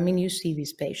you do? I mean, you see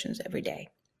these patients every day.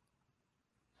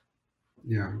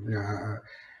 Yeah.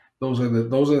 Those are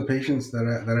the patients that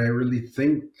I really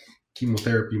think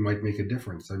chemotherapy might make a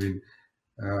difference. I mean,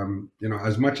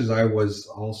 as much as I was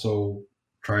also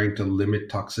trying to limit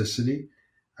toxicity,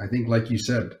 I think, like you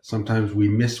said, sometimes we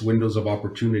miss windows of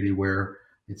opportunity where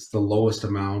it's the lowest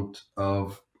amount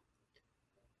of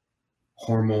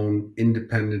hormone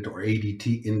independent or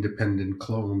ADT independent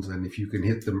clones, and if you can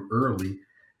hit them early,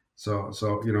 so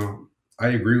I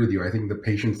agree with you. I think the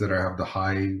patients that have the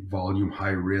high volume, high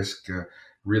risk,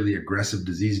 really aggressive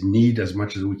disease need as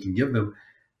much as we can give them.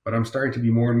 But I'm starting to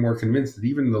be more and more convinced that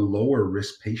even the lower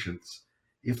risk patients,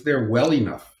 if they're well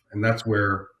enough, and that's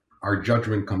where our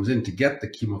judgment comes in, to get the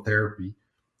chemotherapy,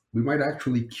 we might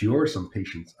actually cure some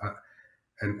patients.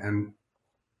 And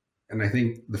I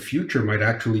think the future might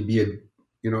actually be a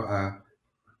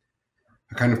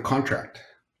kind of contract.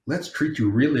 Let's treat you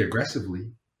really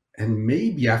aggressively, and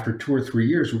maybe after 2 or 3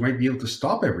 years, we might be able to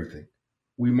stop everything.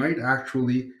 We might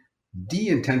actually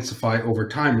de-intensify over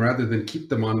time rather than keep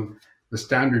them on the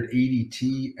standard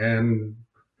ADT and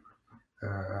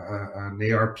an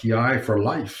ARPI for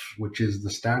life, which is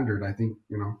the standard. I think,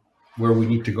 where we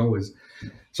need to go is.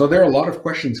 So there are a lot of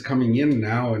questions coming in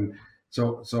now. And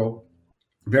so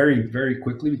very, very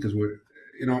quickly, because we're,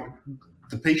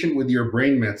 the patient with your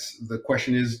brain mets, the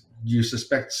question is, do you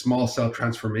suspect small cell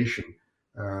transformation?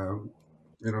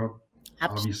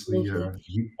 Obviously.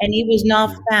 And he was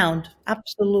not found.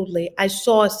 Absolutely. I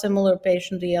saw a similar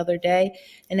patient the other day,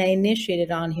 and I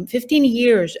initiated on him 15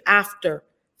 years after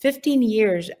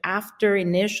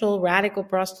initial radical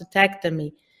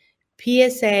prostatectomy,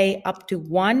 PSA up to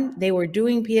 1. They were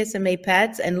doing PSMA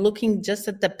PETs and looking just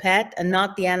at the PET and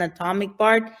not the anatomic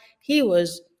part. He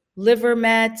was liver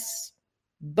mets,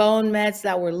 bone mets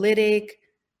that were lytic.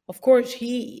 Of course,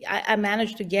 I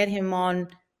managed to get him on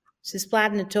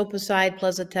Cisplatin, etoposide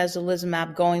plus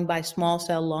atezolizumab going by small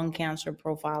cell lung cancer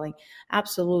profiling.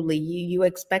 Absolutely. You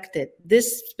expect it.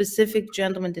 This specific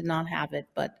gentleman did not have it,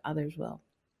 but others will.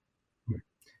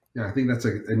 Yeah, I think that's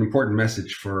an important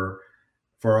message for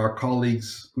our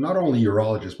colleagues, not only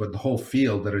urologists, but the whole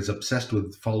field that is obsessed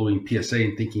with following PSA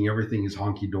and thinking everything is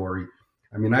honky-dory.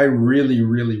 I mean, I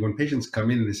really, when patients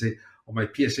come in and they say, oh, my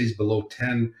PSA is below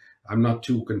 10, I'm not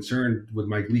too concerned with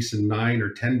my Gleason 9 or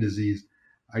 10 disease.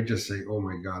 I just say, oh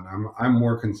my God, I'm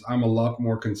a lot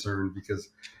more concerned, because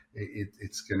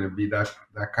it's going to be that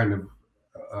kind of.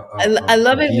 I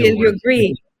love it when you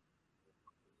agree,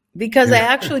 because I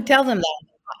actually tell them that.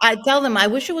 I tell them I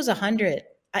wish it was 100,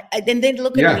 and they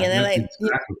look at me and they're like,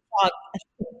 exactly.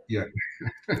 Yeah.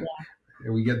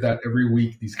 We get that every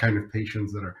week. These kind of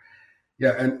patients that are,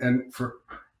 and for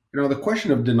the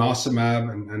question of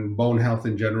denosumab and bone health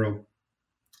in general.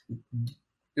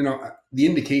 The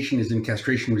indication is in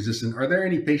castration resistant. Are there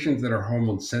any patients that are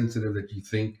hormone sensitive that you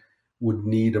think would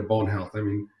need a bone health? I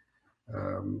mean,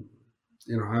 I'm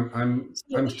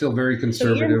still very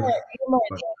conservative. So you're more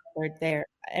expert there.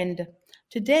 And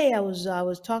today I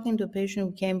was talking to a patient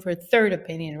who came for a third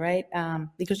opinion, right?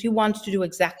 Because he wants to do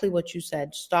exactly what you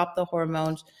said, stop the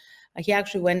hormones. He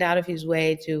actually went out of his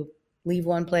way to leave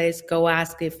one place, go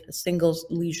ask if a single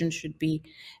lesion should be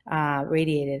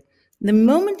radiated. The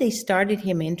moment they started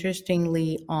him,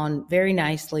 interestingly, on very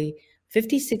nicely,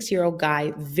 56-year-old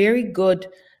guy, very good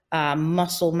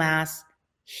muscle mass,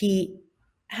 he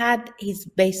had his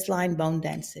baseline bone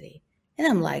density. And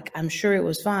I'm like, I'm sure it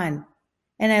was fine.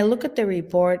 And I look at the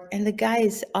report, and the guy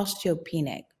is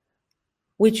osteopenic,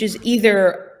 which is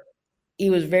either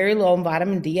he was very low in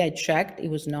vitamin D, I checked, he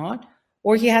was not,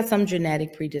 or he had some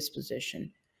genetic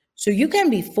predisposition. So you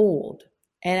can be fooled.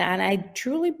 And I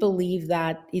truly believe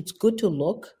that it's good to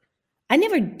look. I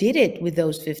never did it with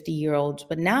those 50-year-olds,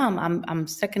 but now I'm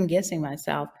second guessing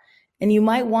myself. And you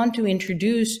might want to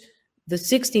introduce the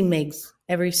 60 mgs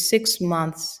every 6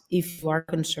 months if you are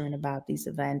concerned about these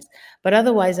events. But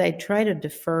otherwise, I try to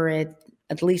defer it.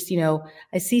 At least,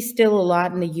 I see still a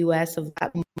lot in the US of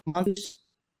that months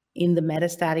in the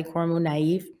metastatic hormone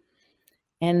naive.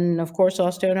 And of course,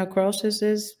 osteonecrosis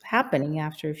is happening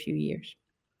after a few years.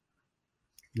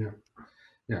 Yeah.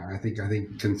 I think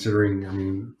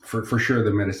considering, for sure,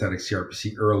 the metastatic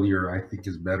CRPC earlier, I think,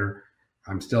 is better.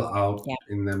 I'm still out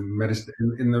in the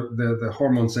the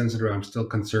hormone sensitive. I'm still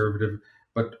conservative,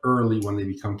 but early when they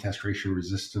become castration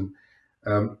resistant.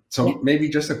 Maybe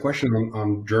just a question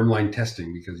on germline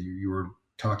testing, because you were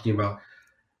talking about.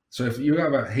 So if you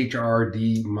have a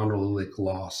HRD monoallelic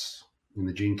loss in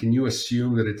the gene, can you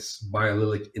assume that it's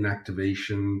biallelic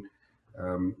inactivation?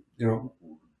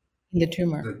 In the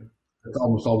tumor. It's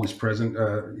almost always present.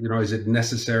 Is it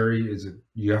necessary? Is it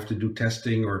you have to do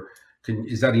testing, or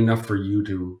is that enough for you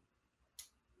to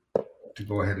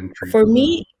go ahead and treat? For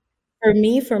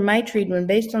my treatment,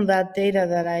 based on that data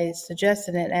that I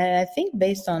suggested, and I think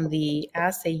based on the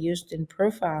assay used in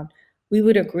Profound, we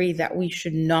would agree that we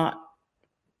should not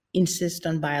insist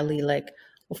on biallelic.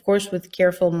 Of course, with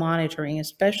careful monitoring,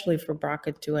 especially for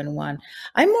BRCA2 and 1.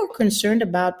 I'm more concerned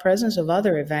about presence of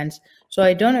other events, so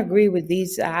I don't agree with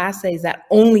these assays that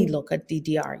only look at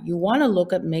DDR. You want to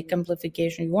look at MYC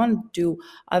amplification. You want to do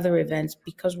other events,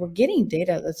 because we're getting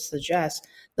data that suggests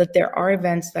that there are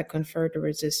events that confer the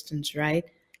resistance, right?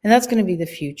 And that's going to be the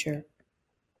future.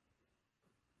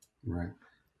 Right.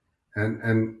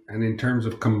 And in terms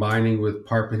of combining with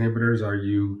PARP inhibitors,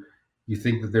 you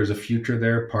think that there's a future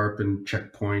there, PARP and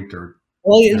checkpoint, or?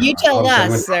 Well, you tell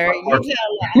us, sir. You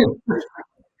tell us.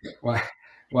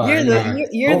 Well,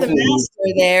 you're the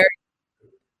master there.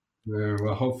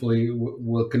 Well, hopefully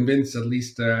we'll convince at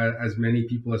least as many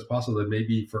people as possible that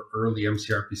maybe for early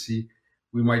MCRPC,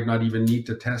 we might not even need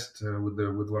to test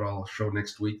with what I'll show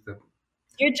next week. That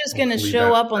you're just going to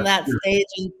show up on that stage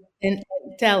and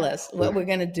tell us what we're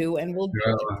going to do, and we'll do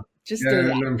it. Just do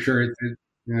that. I'm sure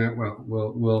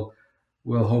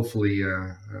we'll hopefully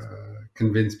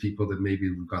convince people that maybe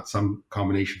we've got some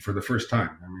combination for the first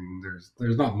time. I mean,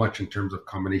 there's not much in terms of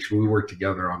combination. We work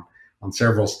together on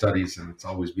several studies, and it's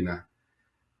always been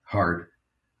hard.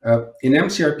 In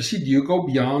MCRPC, do you go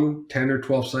beyond 10 or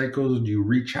 12 cycles? Do you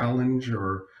re-challenge,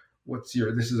 or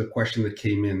this is a question that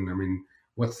came in. I mean,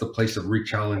 what's the place of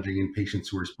re-challenging in patients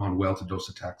who respond well to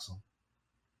docetaxel?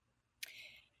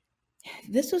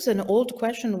 This was an old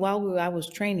question while I was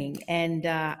training, and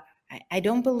I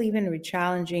don't believe in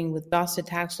re-challenging with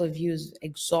docetaxel if you've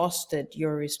exhausted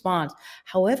your response.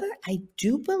 However, I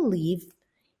do believe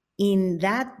in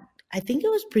that. I think it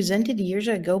was presented years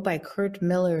ago by Kurt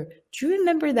Miller. Do you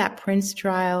remember that Prince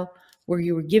trial where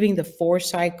you were giving the 4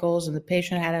 cycles and the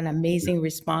patient had an amazing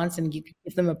response and you could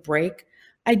give them a break.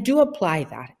 I do apply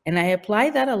that. And I apply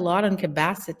that a lot on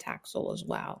cabazitaxel as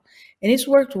well. And it's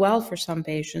worked well for some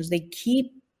patients. They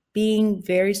keep being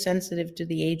very sensitive to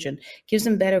the agent, gives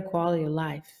them better quality of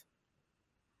life.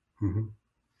 Mm-hmm.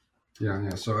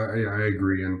 Yeah. So I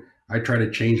agree. And I try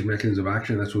to change mechanism of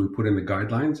action. That's what we put in the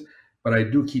guidelines. But I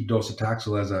do keep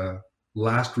docetaxel as a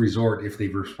last resort if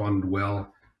they've responded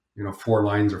well, 4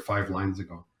 lines or 5 lines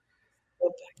ago.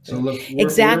 So look,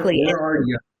 exactly. We're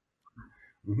already,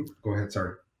 Go ahead.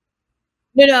 Sorry.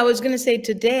 No, I was going to say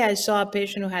today I saw a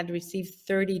patient who had received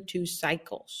 32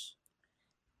 cycles.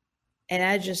 And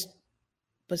I just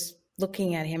was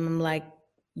looking at him. I'm like,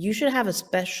 you should have a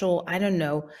special, I don't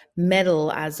know,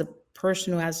 medal as a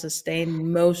person who has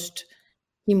sustained most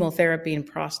chemotherapy and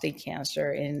prostate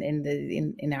cancer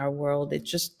in our world. It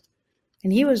just,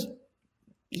 and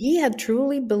he had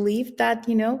truly believed that,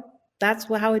 that's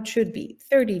how it should be.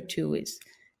 32 is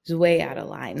way out of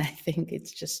line. I think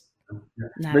it's just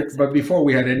not. But before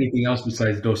we had anything else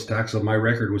besides docetaxel, my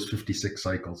record was 56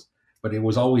 cycles. But it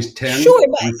was always 10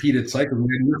 repeated cycles.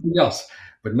 We had nothing else,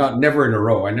 but never in a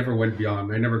row. I never go beyond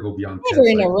 10 Never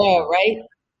in cycles. a row, right?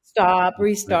 Stop,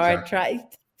 restart, exactly. Try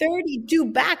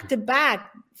 32 back to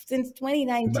back since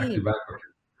 2019. Back to back.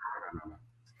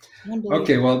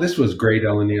 Okay, well, this was great,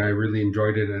 Eleni. I really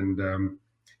enjoyed it, and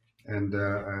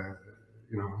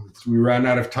we ran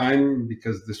out of time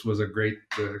because this was a great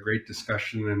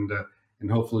discussion,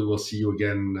 and hopefully we'll see you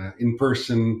again in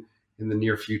person in the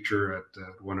near future at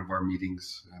one of our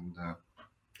meetings, and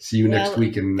see you next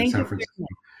week in San Francisco.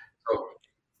 So,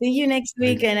 see you next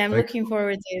week, and I'm looking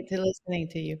forward to listening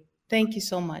to you. Thank you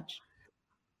so much.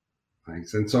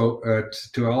 Thanks. And so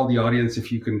to all the audience,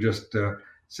 if you can just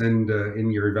send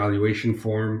in your evaluation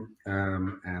form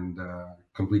and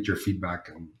complete your feedback.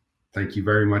 And thank you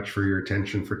very much for your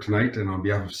attention for tonight. And on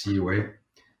behalf of CUA,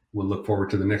 we'll look forward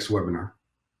to the next webinar.